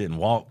wiggle. It didn't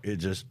walk. It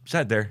just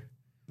sat there.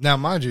 Now,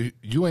 mind you,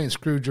 you ain't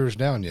screwed yours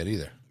down yet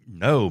either.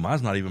 No,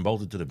 mine's not even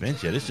bolted to the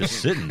bench yet. It's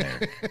just sitting there.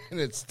 And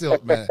it's still,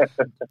 man,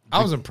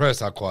 I was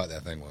impressed how quiet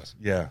that thing was.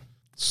 Yeah.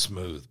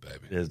 Smooth,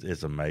 baby.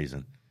 It's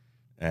amazing.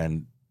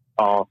 And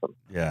awesome.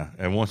 Yeah.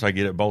 And once I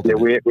get it bolted,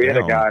 we had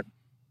a guy.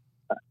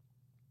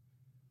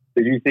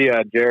 Did you see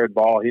Jared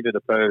Ball? He did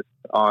a post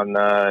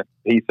on,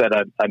 he set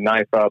a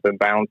knife up and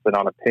bounced it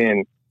on a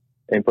pin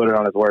and put it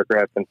on his work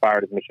rest and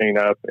fired his machine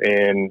up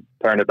and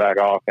turned it back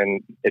off,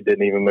 and it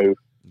didn't even move.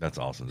 That's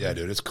awesome. Yeah,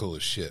 dude, it's cool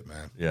as shit,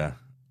 man. Yeah.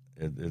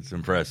 It's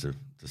impressive,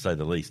 to say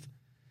the least.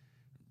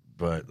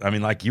 But, I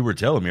mean, like you were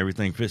telling me,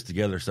 everything fits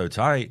together so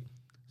tight.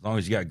 As long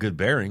as you got good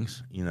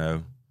bearings, you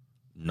know,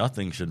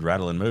 nothing should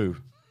rattle and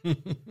move.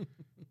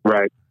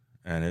 Right.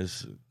 And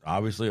it's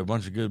obviously a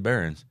bunch of good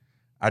bearings.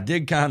 I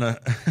did kind of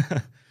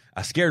 –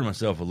 I scared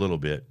myself a little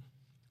bit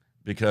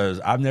because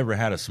I've never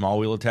had a small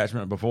wheel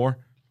attachment before,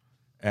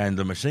 and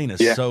the machine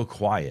is so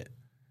quiet.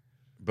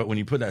 But when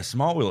you put that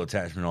small wheel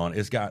attachment on,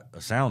 it's got a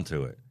sound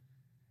to it.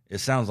 It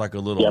sounds like a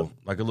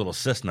little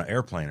Cessna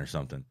airplane or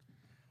something.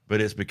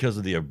 But it's because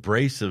of the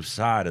abrasive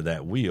side of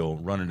that wheel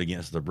running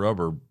against the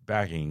rubber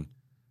backing.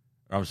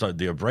 I'm sorry,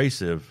 the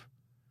abrasive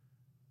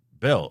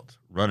belt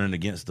running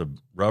against the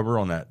rubber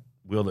on that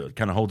wheel that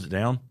kind of holds it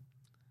down.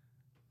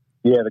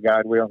 Yeah, the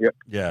guide wheel. Yep.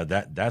 Yeah,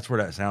 that's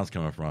where that sound's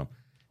coming from.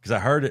 Because I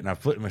heard it and I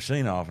flipped the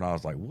machine off and I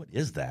was like, "What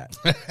is that?"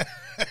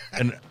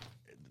 And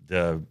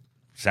the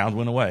sound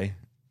went away.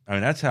 I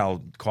mean, that's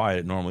how quiet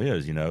it normally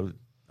is. You know,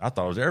 I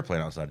thought it was an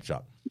airplane outside the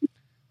shop,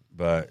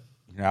 but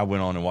you know, I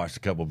went on and watched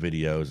a couple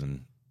videos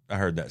and I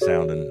heard that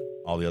sound in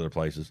all the other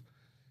places.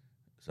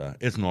 So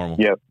it's normal.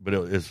 Yep. But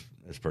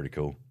it's pretty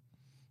cool.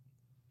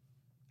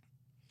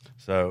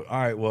 So, all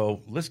right,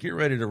 well, let's get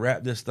ready to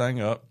wrap this thing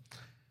up.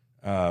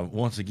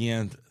 Once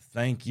again,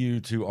 thank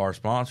you to our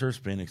sponsors,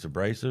 Phoenix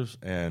Abrasives,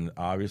 and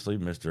obviously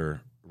Mr.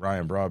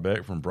 Ryan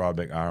Broadbeck from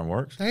Broadbeck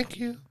Ironworks. Thank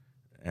you.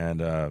 And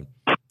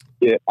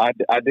yeah, I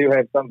do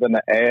have something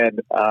to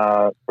add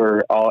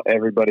for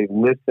everybody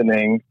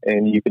listening,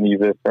 and you can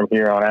use this from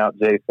here on out,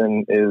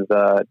 Jason, is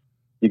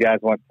you guys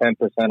want 10%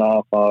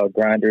 off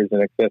grinders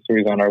and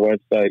accessories on our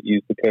website,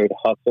 use the code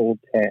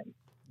HUSTLE10.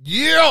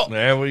 Yeah.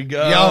 There we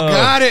go. Y'all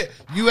got it.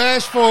 You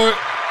asked for it.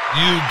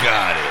 You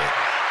got it.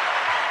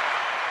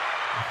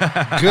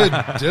 Good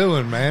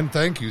doing, man.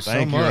 Thank you so much.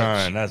 Thank you,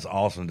 Ryan. That's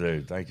awesome,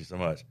 dude. Thank you so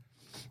much.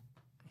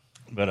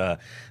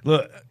 But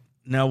look,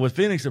 now with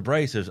Phoenix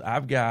Abrasives,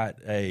 I've got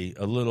a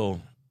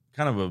little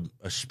kind of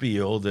a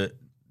spiel that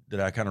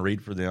I kind of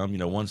read for them, you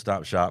know,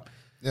 one-stop shop.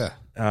 Yeah.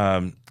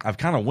 I've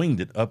kind of winged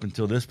it up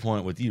until this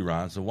point with you,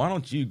 Ryan. So why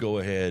don't you go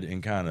ahead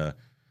and kind of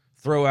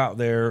throw out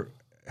there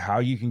how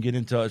you can get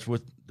in touch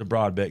with the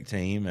Broadbeck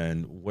team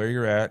and where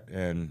you're at,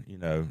 and, you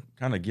know,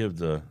 kind of give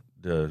the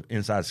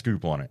inside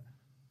scoop on it.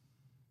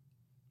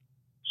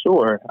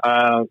 Sure.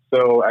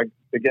 So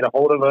to get a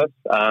hold of us,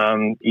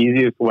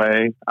 easiest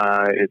way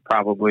is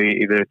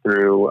probably either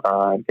through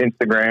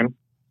Instagram,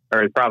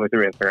 or it's probably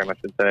through Instagram, I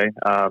should say,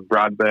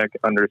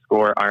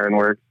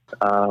 Broadbeck_Ironworks.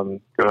 Go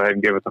ahead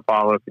and give us a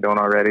follow if you don't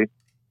already.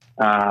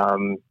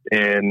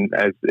 And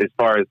as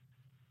far as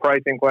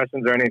pricing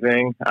questions or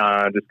anything,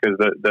 just because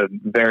the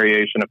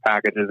variation of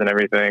packages and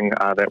everything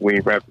that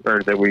we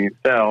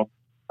sell,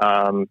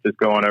 just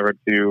go on over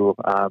to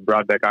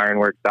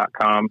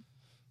broadbeckironworks.com.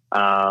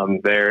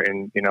 There,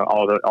 and you know,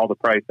 all the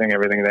pricing,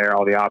 everything there,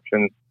 all the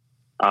options,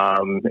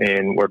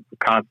 and we're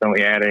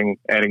constantly adding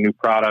new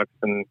products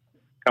and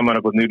coming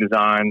up with new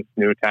designs,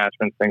 new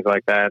attachments, things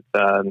like that.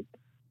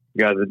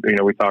 You guys, you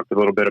know, we talked a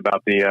little bit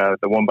about the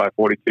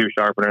 1x42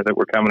 sharpener that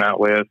we're coming out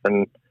with,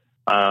 and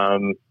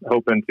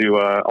hoping to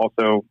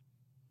also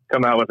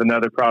come out with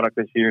another product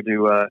this year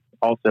to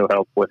also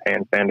help with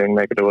hand sanding,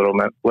 make it a little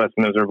less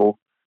miserable.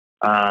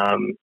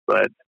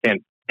 But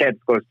can't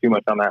disclose too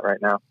much on that right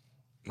now.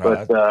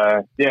 But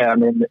yeah, I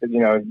mean,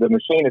 you know, the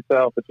machine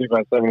itself, the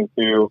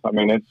 2x72, I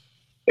mean,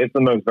 it's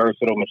the most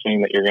versatile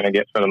machine that you're going to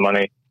get for the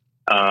money.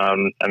 I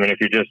mean, if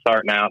you're just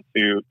starting out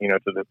to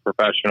the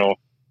professional,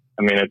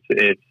 I mean,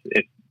 it's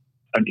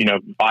you know,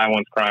 buy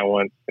once, cry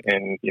once,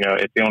 and you know,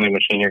 it's the only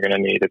machine you're going to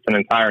need. It's an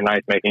entire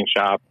knife making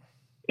shop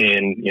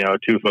in, you know, a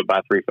 2 foot by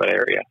 3 foot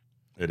area.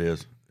 It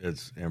is.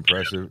 It's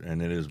impressive,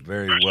 and it is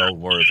very well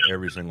worth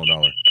every single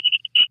dollar.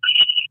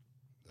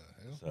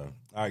 So,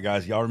 all right,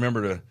 guys, y'all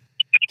remember to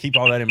keep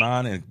all that in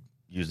mind and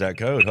use that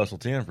code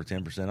HUSTLE10 for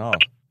 10% off.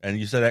 And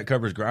you said that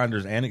covers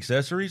grinders and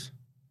accessories?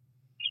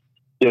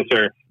 Yes,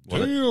 sir.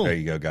 Well, Damn. there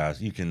you go,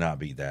 guys. You cannot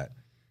beat that.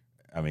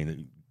 I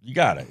mean, you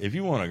got it. If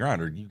you want a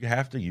grinder, you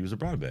have to use a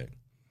Broadbeck.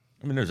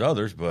 I mean, there's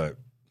others, but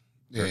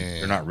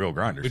they're not real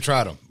grinders. We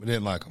tried them. We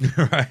didn't like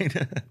them. Right?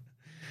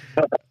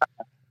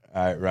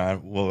 All right,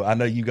 Ryan. Well, I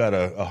know you got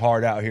a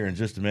hard out here in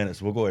just a minute,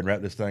 so we'll go ahead and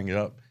wrap this thing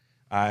up.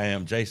 I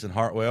am Jason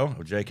Hartwell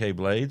of JK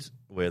Blades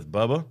with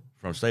Bubba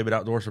from Save It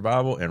Outdoor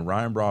Survival and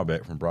Ryan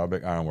Broadbeck from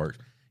Broadbeck Ironworks.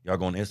 Y'all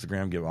go on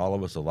Instagram, give all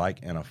of us a like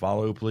and a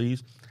follow,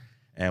 please.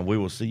 And we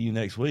will see you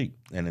next week.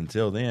 And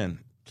until then,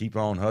 keep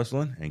on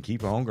hustling and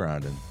keep on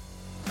grinding.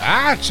 All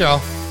right, y'all.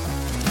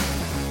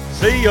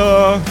 See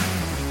ya.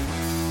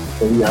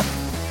 Yeah.